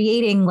to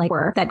creating like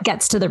work that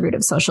gets to the root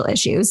of social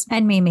issues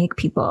and may make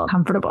people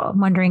comfortable? I'm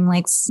wondering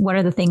like, what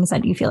are the things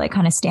that you feel like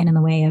kind of stand in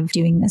the way of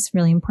doing this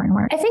really important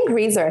work? I think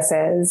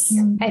resources.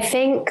 I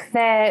think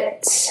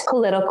that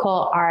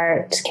political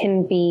art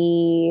can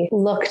be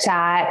looked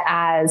at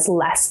as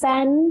less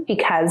than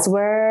because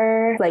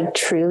we're like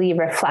truly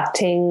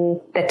reflecting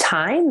the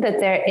time, that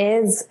there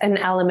is an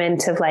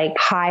element of like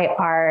high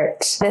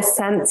art, the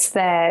sense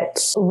that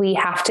we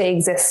have to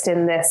exist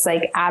in this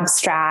like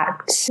abstract,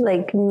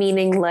 like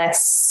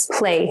meaningless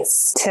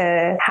place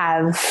to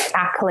have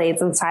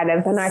accolades inside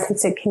of an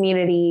artistic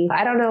community.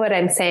 I don't know what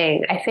I'm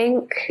saying. I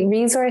think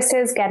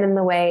resources get in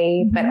the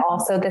way, but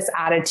also this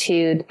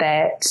attitude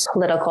that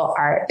political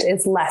art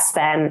is less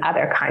than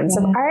other kinds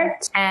of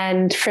art.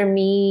 And for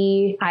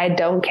me, I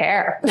don't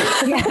care.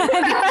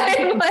 I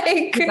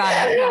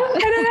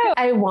don't know.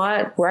 I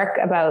want work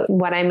about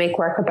what I make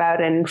work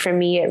about. And for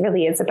me, it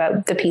really is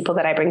about the people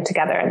that I bring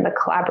together and the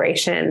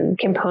collaboration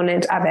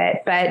component of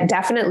it. But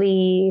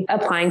definitely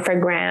applying for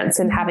grants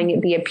and having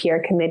it be a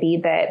peer committee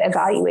that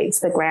evaluates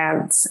the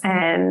grants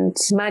and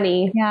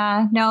money.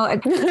 Yeah, no.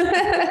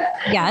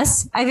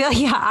 Yes, I feel,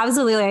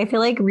 absolutely. I feel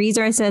like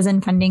resources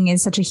and funding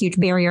is such a huge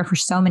barrier for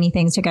so many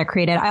things to get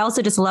created. I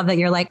also just love that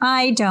you're like,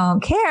 I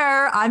don't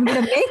care. I'm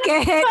going to make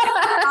it.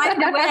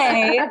 Find a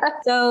way.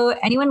 So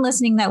anyone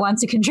listening that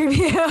wants to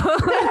contribute, send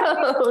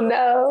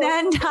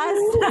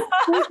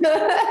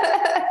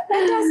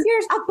us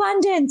your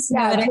abundance.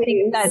 Yeah, I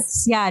think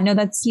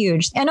that's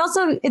huge. And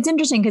also it's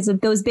interesting because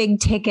of those big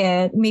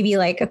ticket, maybe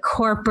like a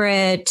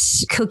corporate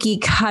cookie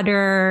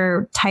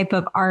cutter type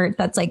of art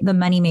that's like the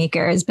money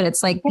makers, but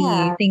it's like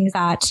the things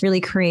that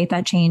really create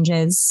that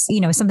changes,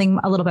 something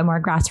a little bit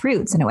more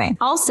grassroots in a way.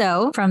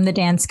 Also from the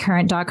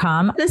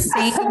dancecurrent.com, the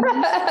same,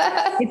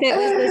 if it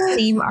was the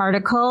same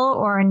article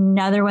or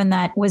another one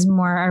that was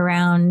more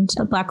around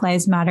Black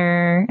Lives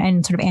Matter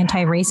and sort of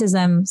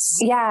anti-racism.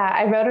 Yeah,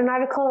 I wrote an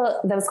article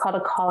that was called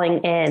A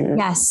Calling In.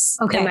 Yes.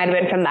 Okay. It might have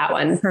been from that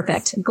one.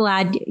 Perfect.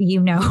 Glad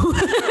you know.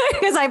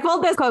 Because I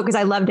pulled this quote because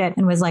I loved it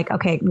and was like,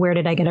 okay, where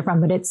did I get it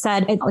from? But it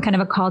said, it's kind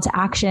of a call to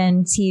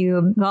action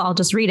to, well, I'll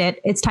just read it.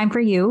 It's time for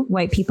you,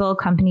 white people,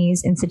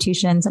 companies,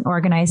 institutions, and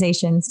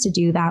organizations to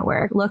do that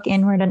work. Look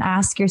inward and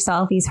ask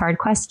yourself these hard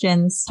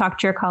questions. Talk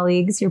to your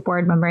colleagues, your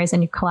board members,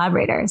 and your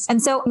collaborators.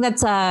 And so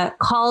that's a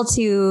call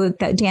to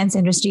the dance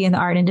industry and the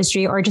art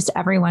industry, or just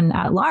everyone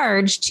at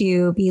large,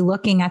 to be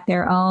looking at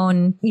their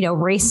own,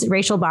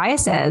 racial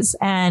biases.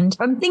 And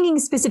I'm thinking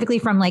specifically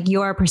from like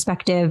your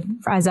perspective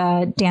as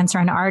a dancer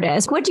and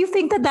artist, what do you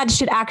think that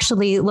should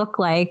actually look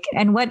like?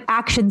 And what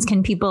actions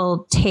can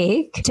people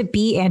take to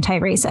be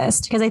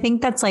anti-racist? Because I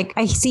think that's like,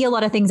 I see a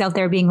lot of things out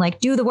there being like,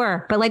 do the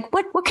work, but like,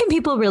 what can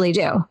people really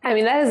do? I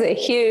mean, that is a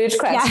huge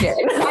question. Yeah,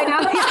 I know.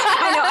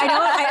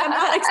 I'm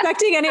not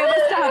expecting any of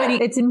us to have any.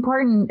 It's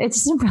important.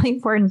 It's just really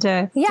important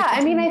to. Yeah.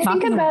 I mean, I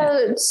think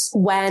about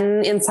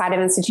when inside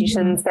of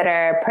institutions that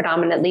are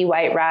predominantly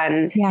white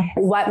run,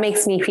 what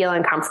makes me feel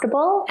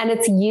uncomfortable. And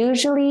it's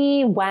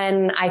usually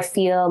when I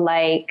feel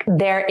like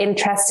their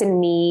interest in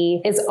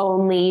me is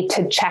only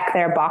to check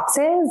their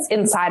boxes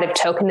inside of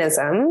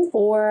tokenism,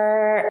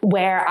 or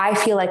where I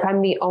feel like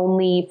I'm the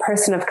only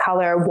person of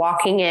color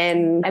walking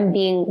in and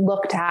being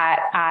looked at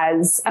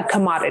as a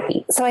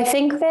commodity. So I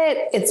think that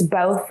it's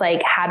both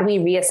like, how do we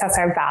reassess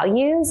our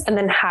values? And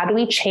then how do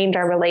we change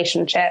our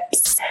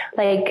relationships?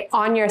 Like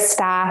on your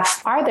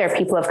staff, are there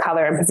people of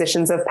color in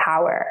positions of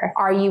power?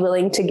 Are you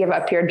willing to give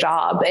up your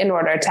job in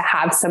order to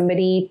have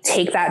somebody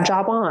take that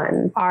job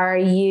on? Are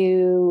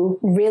you you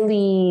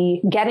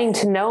really getting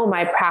to know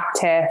my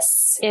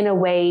practice in a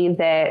way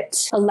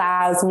that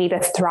allows me to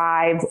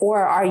thrive?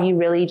 Or are you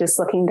really just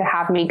looking to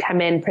have me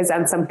come in,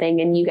 present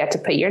something, and you get to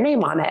put your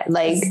name on it?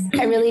 Like,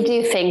 I really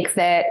do think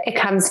that it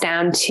comes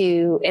down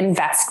to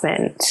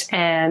investment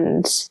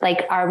and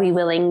like, are we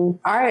willing,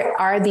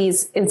 are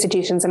these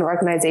institutions and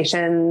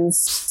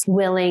organizations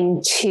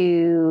willing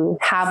to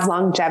have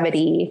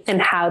longevity in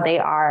how they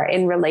are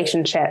in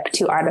relationship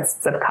to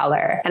artists of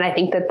color? And I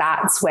think that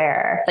that's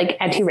where like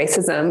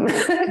anti-racism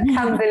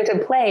comes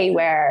into play,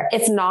 where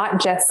it's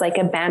not just like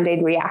a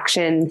band-aid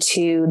reaction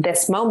to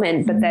this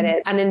moment, but that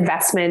it's an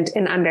investment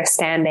in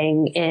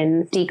understanding,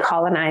 in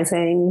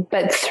decolonizing,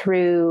 but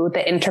through the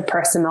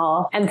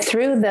interpersonal and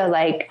through the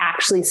like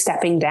actually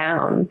stepping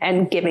down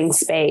and giving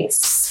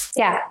space.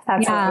 Yeah,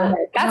 that's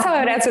how I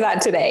would answer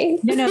that today.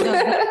 No.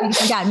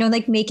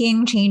 Like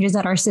making changes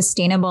that are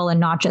sustainable and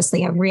not just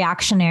like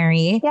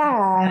reactionary.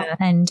 Yeah.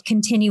 And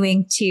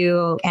continuing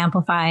to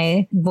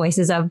amplify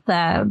voices of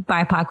the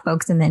BIPOC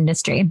folks in the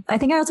industry. I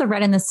think I also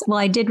read in this, well,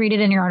 I did read it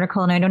in your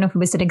article, and I don't know if it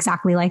was said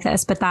exactly like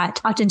this, but that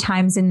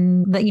oftentimes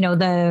in the,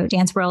 the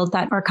dance world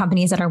that are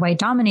companies that are white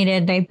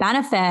dominated, they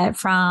benefit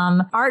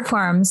from art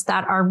forms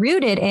that are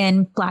rooted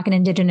in Black and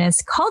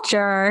Indigenous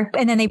culture,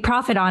 and then they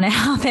profit on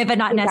it, but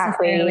not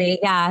necessarily.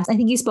 Yeah. I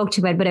think you spoke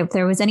to it, but if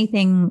there was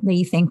anything that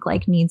you think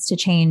like needs to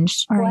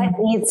change. What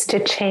needs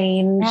to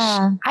change?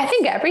 Yeah. I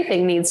think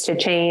everything needs to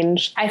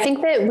change. I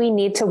think that we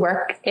need to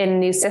work in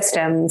new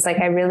systems. Like,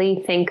 I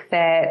really think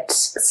that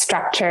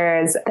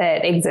structures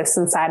that exist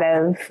inside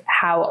of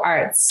how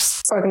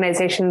arts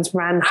organizations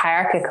run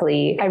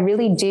hierarchically, I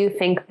really do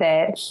think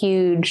that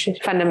huge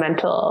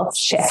fundamental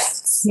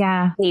shifts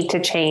need to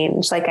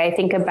change. Like, I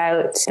think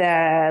about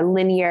the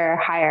linear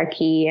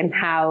hierarchy and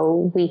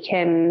how we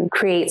can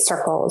create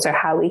circles, or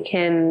how we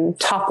can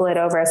topple it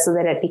over so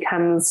that it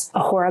becomes a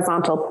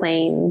horizontal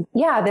plane.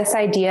 Yeah, this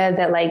idea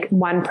that like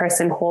one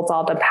person holds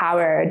all the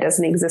power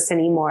doesn't exist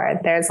anymore.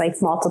 There's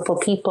like multiple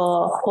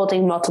people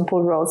holding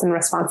multiple roles and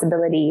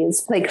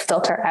responsibilities like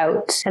filter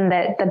out, and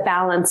that the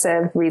balance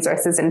of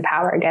resources and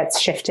power gets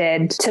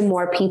shifted to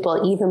more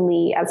people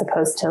evenly, as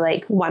opposed to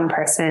like one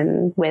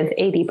person with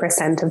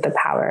 80% of the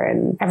power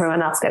and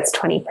everyone else gets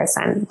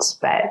 20%.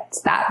 But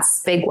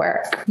that's big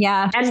work.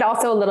 Yeah. And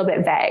also a little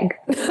bit vague.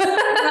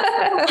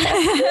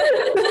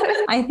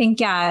 I think,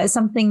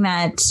 something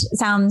that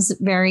sounds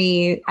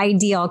very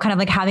ideal, kind of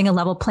like having a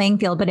level playing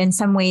field, but in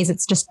some ways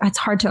it's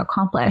hard to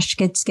accomplish,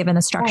 given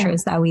the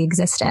structures that we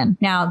exist in.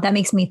 Now, that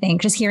makes me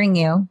think, just hearing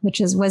you,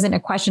 which wasn't a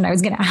question I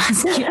was going to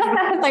ask you.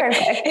 Like,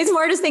 it's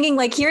more just thinking,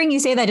 like, hearing you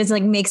say that is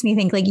like, makes me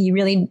think like you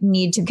really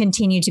need to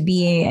continue to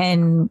be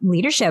in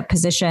leadership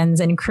positions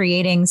and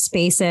creating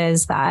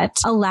spaces that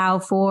allow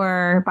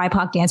for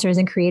BIPOC dancers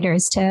and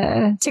creators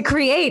to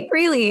create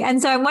freely.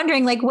 And so I'm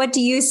wondering, like, what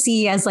do you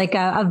see as like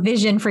a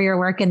vision for your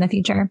work in the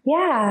future?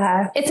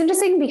 Yeah, it's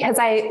interesting because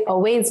I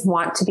always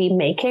want to be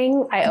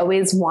making. I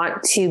always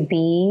want to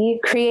be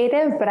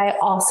creative, but I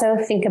also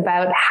think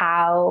about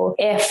how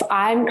if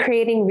I'm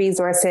creating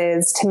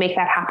resources to make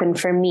that happen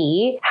for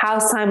me, how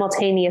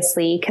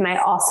simultaneously can I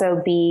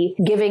also be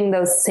giving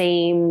those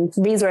same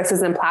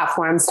resources and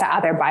platforms to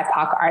other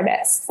BIPOC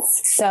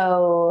artists?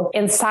 So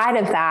inside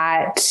of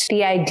that,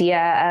 the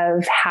idea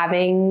of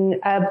having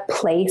a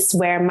place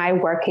where my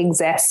work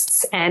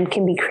exists and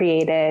can be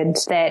created,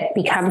 that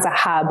becomes a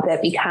hub,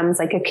 that becomes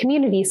like a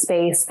community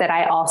space that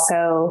I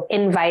also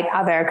invite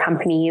other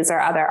companies or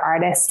other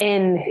artists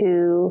in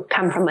who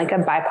come from like a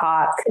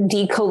BIPOC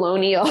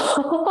decolonial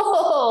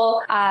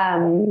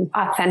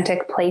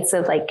authentic place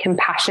of like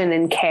compassion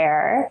and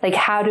care. Like,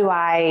 how do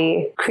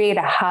I create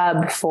a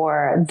hub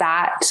for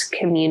that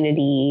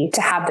community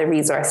to have the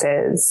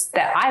resources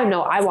that I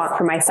know I want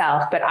for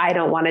myself, but I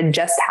don't want to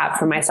just have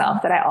for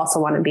myself, that I also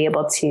want to be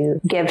able to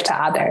give to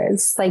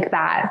others? Like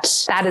that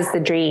is the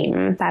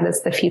dream. That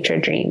is the future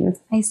dream.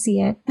 I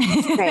see it.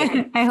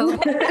 Right. I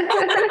hope.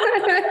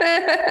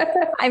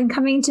 I'm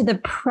coming to the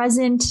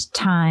present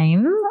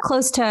time,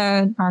 close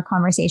to our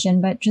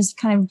conversation, but just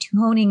kind of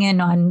honing in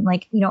on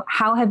like,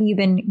 how have you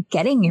been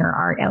getting your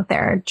art out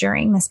there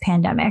during this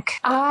pandemic?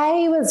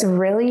 I was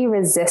really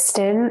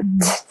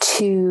resistant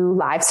to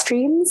live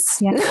streams.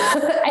 Yeah.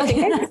 I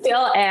think I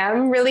still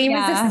am really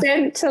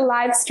resistant to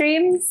live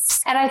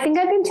streams. And I think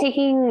I've been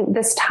taking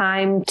this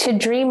time to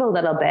dream a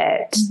little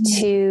bit,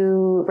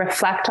 to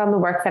reflect on the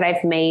work that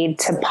I've made,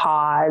 to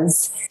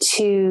pause,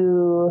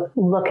 to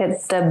look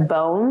at the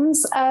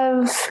bones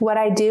of what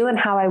I do and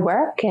how I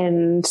work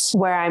and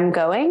where I'm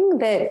going.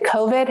 That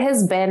COVID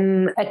has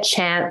been a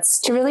chance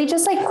to really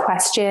just like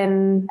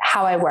question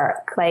how I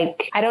work.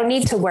 Like, I don't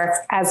need to work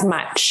as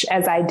much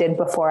as I did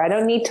before. I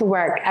don't need to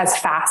work as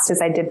fast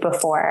as I did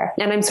before.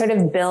 And I'm sort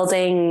of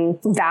building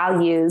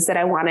values that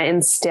I want to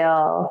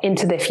instill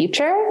into the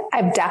future.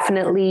 I've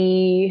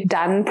definitely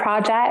done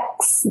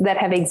projects that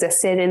have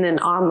existed in an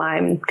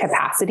online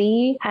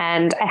capacity.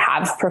 And I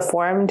have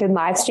performed in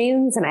live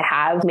streams and I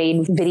have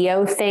made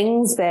video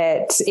things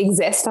that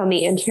exist on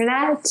the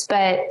internet.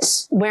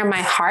 But where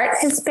my heart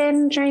has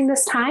been during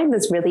this time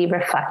is really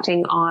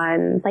reflecting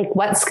on like,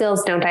 what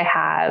skills don't I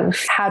have?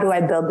 How do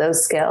I build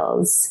those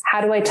skills?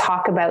 How do I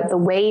talk about the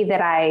way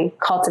that I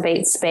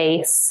cultivate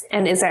space?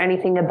 And is there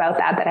anything about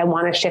that I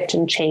want to shift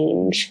and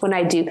change when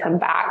I do come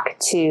back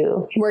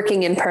to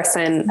working in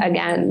person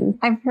again?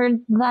 I've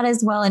heard that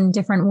as well in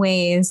different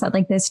ways, that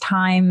like this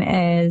time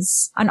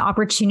is an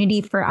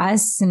opportunity for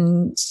us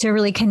and to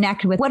really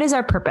connect with what is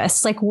our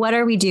purpose? Like, what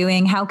are we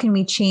doing? How can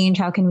we change?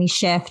 How can we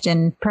shift?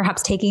 And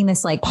perhaps taking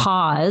this like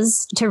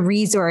pause to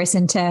resource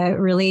and to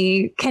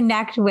really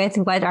connect with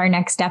what our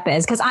next step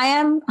is. Because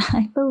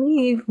I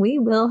believe we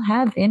will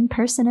have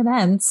in-person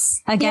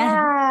events again.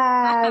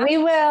 Yeah, we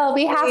will.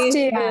 We have to.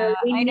 Yeah,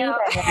 I know.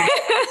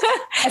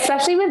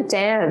 Especially with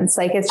dance.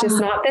 Like, it's just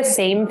not the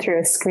same through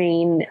a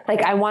screen.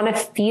 Like, I want to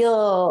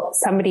feel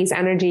somebody's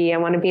energy. I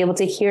want to be able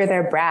to hear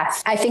their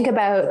breath. I think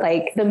about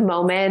like the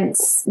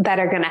moments that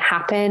are going to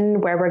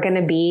happen where we're going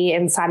to be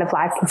inside of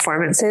live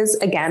performances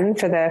again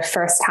for the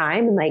first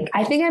time. And like,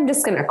 I think I'm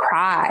just going to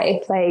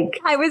cry. Like,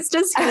 I was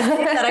just going to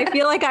say that. I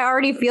feel like I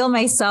already feel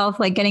myself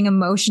like getting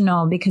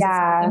emotional because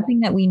it's something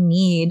that we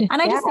need.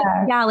 And I just think,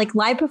 like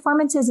live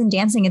performances and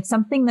dancing, it's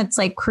something that's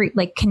like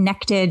like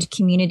connected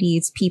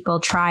communities, people,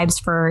 tribes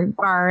for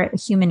our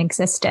human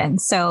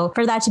existence. So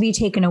for that to be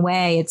taken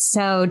away, it's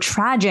so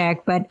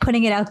tragic, but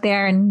putting it out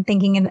there and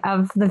thinking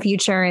of the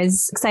future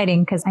is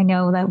exciting because I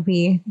know that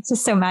it's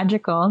just so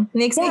magical. It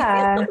makes me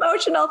feel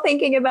emotional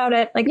thinking about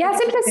it. Like, yeah,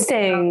 it's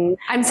interesting.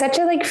 I'm such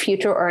a like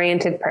future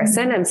oriented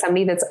person. Mm-hmm. I'm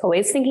somebody that's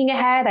always thinking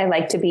ahead. I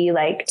like to be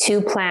like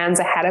 2 plans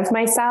ahead of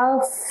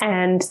myself.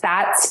 And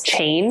that's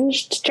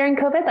changed during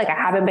COVID. Like, I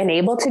haven't been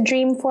able to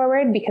dream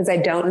forward because I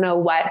don't know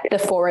what the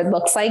forward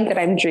looks like that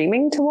I'm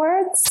dreaming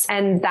towards.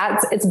 And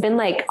it's been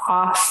like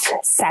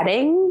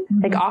offsetting,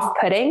 like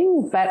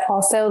off-putting, but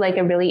also like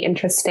a really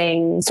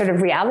interesting sort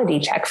of reality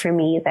check for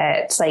me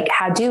that like,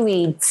 how do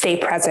we stay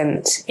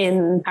present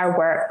in our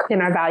work,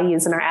 in our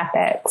values and our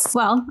ethics?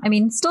 Well, I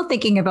mean, still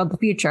thinking about the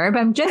future, but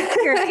I'm just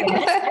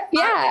curious.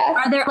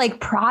 Are there like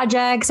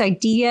projects,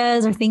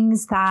 ideas, or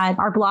things that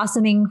are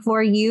blossoming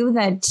for you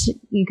that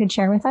you could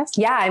share with us?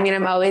 Yeah. I mean,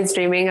 I'm always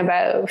dreaming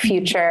about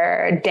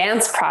future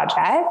dance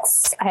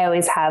projects. I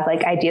always have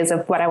like ideas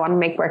of what I want to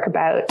make work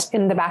about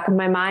in the back of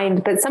my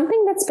mind, but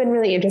something that's been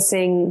really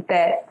interesting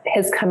that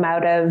has come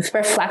out of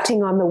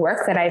reflecting on the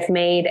work that I've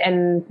made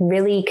and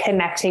really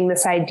connecting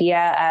this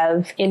idea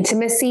of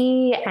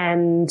intimacy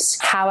and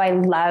how I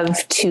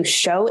love to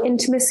show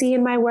intimacy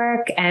in my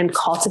work and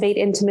cultivate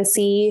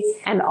intimacy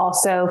and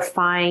also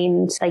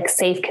find like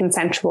safe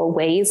consensual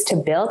ways to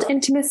build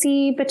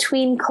intimacy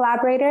between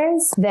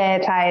collaborators,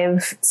 that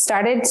I've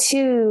started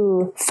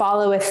to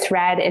follow a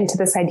thread into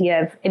this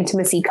idea of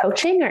intimacy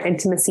coaching or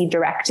intimacy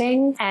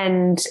directing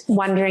and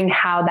wondering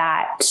how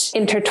that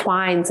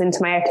intertwines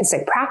into my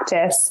artistic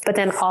practice, but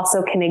then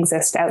also can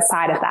exist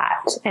outside of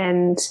that.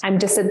 And I'm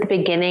just at the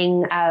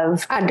beginning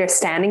of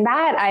understanding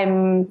that.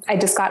 I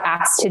just got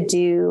asked to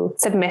do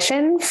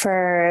submission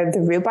for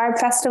the Rhubarb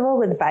Festival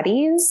with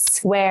Buddies,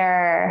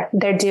 where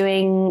they're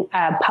doing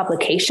a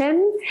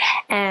publication.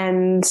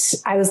 And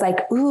I was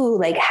like, ooh,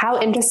 like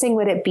how interesting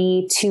would it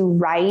be to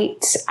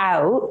write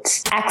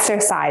out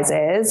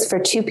exercises for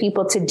 2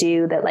 people to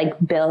do that like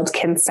build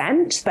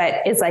consent, but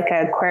is like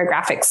a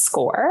choreographic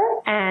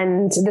score.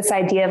 And this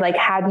idea of like,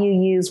 how do you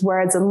use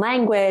words and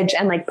language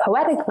and like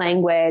poetic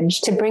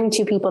language to bring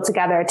 2 people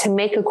together to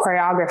make a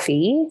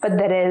choreography, but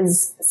that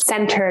is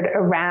centered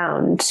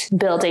around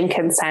building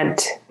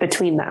consent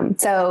between them.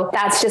 So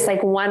that's just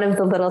like one of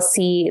the little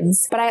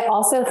seeds. But I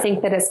also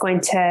think that it's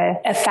going to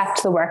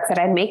affect the work that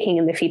I'm making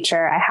in the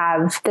future. I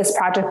have this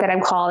project that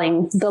I'm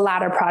calling the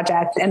Ladder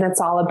Project, and it's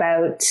all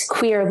about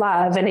queer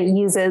love. And it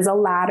uses a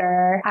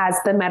ladder as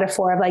the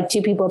metaphor of like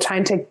 2 people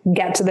trying to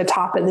get to the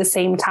top at the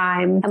same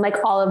time. And like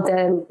all of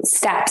the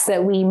steps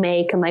that we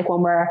make. And like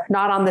when we're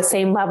not on the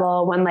same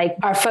level, when like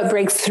our foot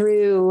breaks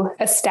through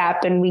a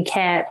step and we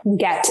can't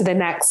get to the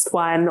next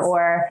one,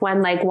 or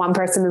when like one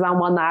person is on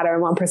one ladder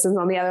and one person is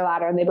on the other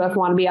ladder and they both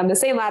want to be on the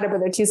same ladder, but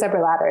they're 2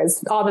 separate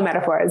ladders, all the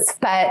metaphors.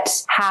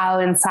 But how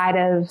inside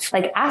of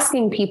like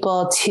asking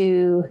people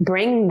to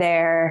bring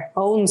their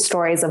own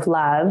stories of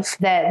love,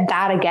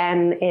 that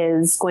again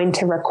is going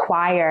to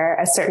require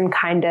a certain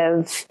kind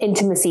of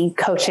intimacy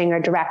coaching or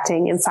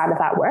directing inside of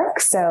that work.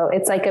 So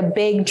it's like a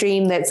big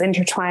dream that's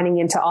intertwining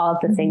into all of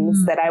the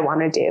things that I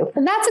want to do.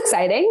 And that's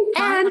exciting.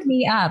 And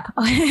me up.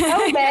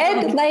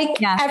 COVID,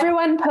 like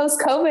everyone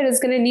post-COVID is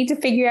going to need to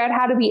figure out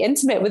how to be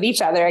intimate with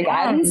each other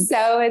again. Yes.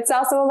 So it's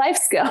also a life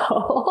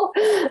skill.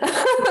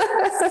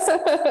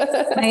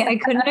 I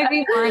couldn't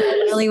agree more.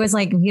 It really was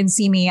like, you can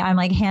see me, I'm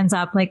like hands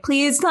up, like,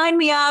 please sign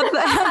me up.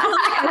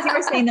 As you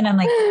were saying that, I'm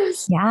like,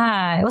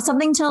 yeah, it was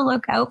something to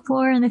look out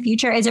for in the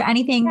future. is there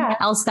anything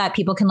else that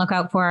people can look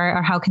out for,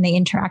 or how can they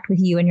interact with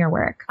you and your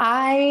work?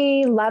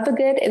 I love a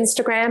good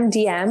Instagram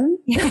DM.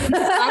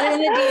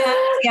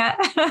 Yeah.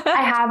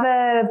 I have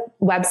a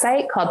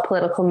website called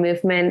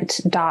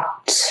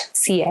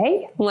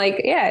politicalmovement.ca.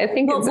 I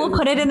think we'll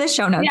put it in the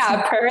show notes.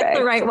 Yeah, perfect. It's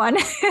the right one.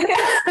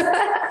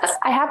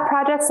 I have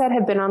projects that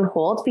have been on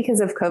hold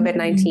because of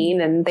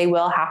COVID-19 and they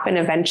will happen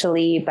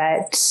eventually.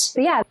 But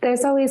yeah,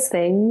 there's always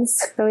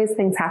things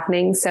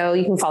happening. So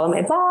you can follow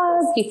my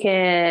blog. You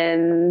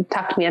can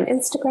talk to me on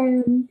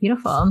Instagram.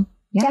 Beautiful.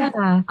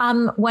 Yeah.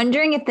 I'm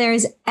wondering if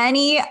there's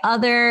any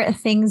other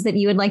things that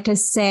you would like to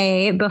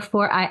say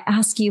before I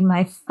ask you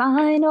my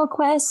final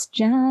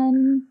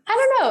question. I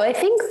don't know. I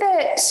think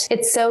that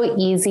it's so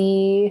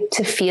easy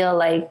to feel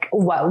like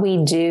what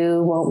we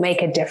do won't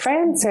make a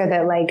difference, or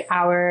that like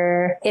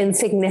our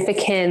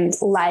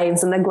insignificant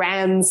lives in the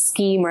grand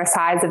scheme or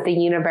size of the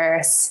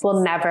universe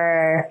will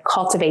never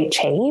cultivate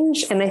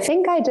change. And I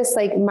think my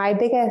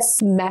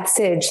biggest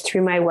message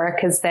through my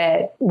work is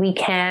that we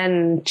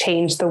can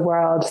change the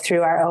world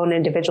through our own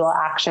individual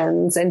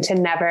actions, and to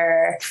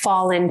never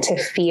fall into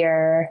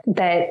fear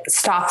that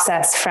stops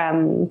us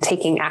from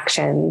taking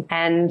action.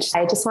 And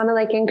I just want to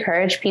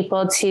encourage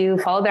people to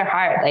follow their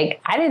heart. I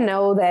didn't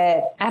know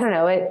that,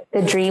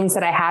 the dreams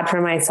that I had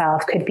for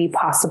myself could be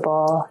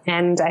possible.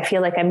 And I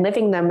feel like I'm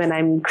living them, and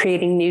I'm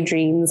creating new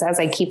dreams as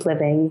I keep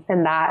living.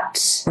 And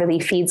that really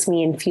feeds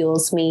me and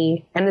fuels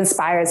me and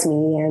inspires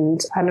me.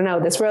 And I don't know,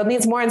 this world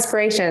needs more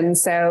inspiration.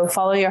 So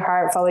follow your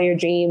heart, follow your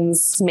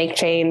dreams, make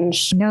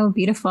change. No,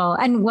 beautiful.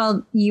 And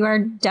well, you are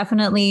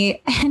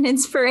definitely an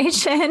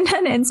inspiration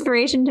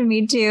to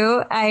me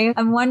too.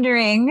 I'm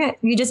wondering,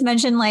 you just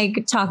mentioned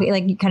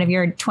talking kind of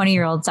your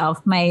 20-year-old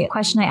self. My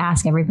question I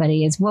ask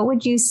everybody is, what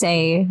would you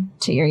say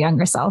to your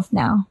younger self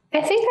now? I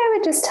think I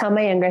would just tell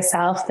my younger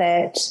self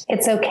that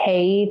it's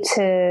okay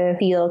to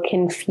feel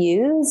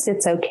confused.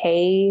 It's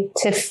okay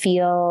to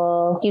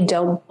feel you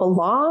don't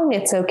belong.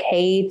 It's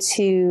okay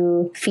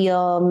to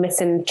feel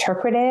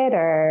misinterpreted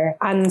or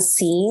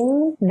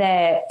unseen,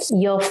 that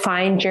you'll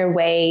find your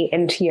way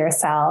into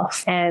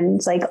yourself. And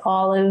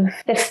all of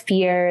the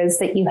fears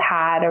that you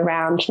had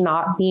around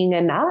not being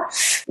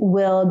enough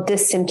will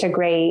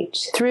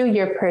disintegrate through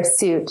your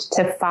pursuit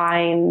to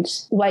find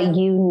what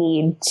you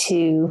need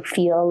to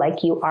feel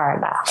like you are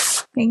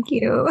enough. Thank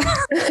you.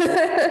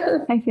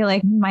 I feel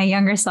like my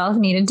younger self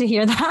needed to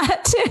hear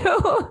that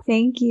too.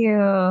 Thank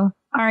you.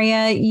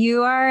 Aria,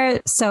 you are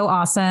so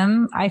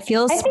awesome. I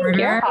feel smarter. Think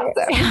you're awesome.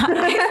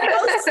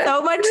 I feel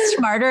so much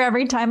smarter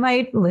every time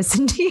I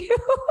listen to you.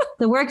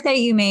 The work that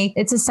you make,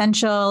 it's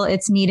essential,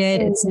 it's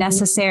needed, it's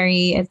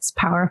necessary, it's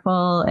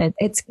powerful.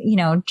 It's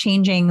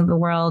changing the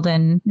world,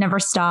 and never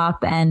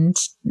stop. And,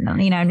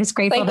 I'm just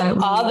grateful that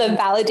all the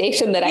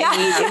validation that I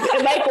need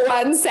in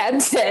one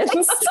sentence.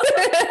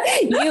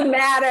 You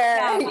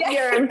matter. Yeah.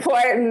 You're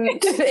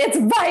important. It's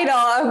vital.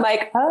 I'm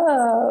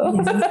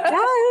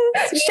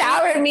yes.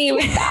 Shower me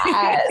with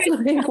that.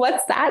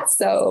 What's that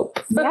soap?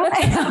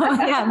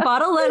 Yeah,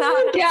 bottle it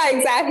up. Yeah,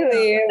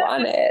 exactly. I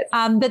want it.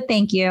 But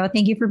thank you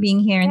for being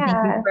here, and thank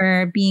you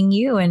for being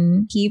you,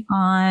 and keep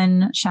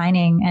on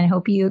shining, and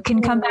hope you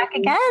can come back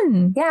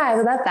again. Yeah, I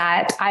would love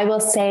that. I will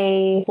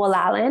say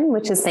Walalan,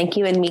 which is thank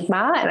you in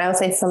Mi'kmaq, and I will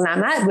say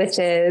Salamat, which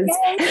is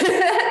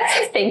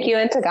thank you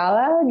in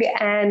Tagalog,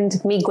 and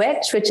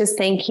Miigwech, which is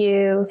thank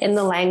you in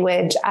the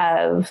language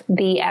of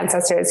the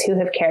ancestors who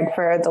have cared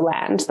for the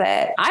land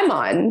that I'm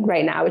on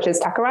right now, which is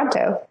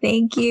Takaranto.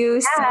 Thank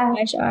you so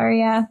much,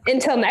 Aria.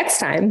 Until next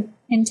time.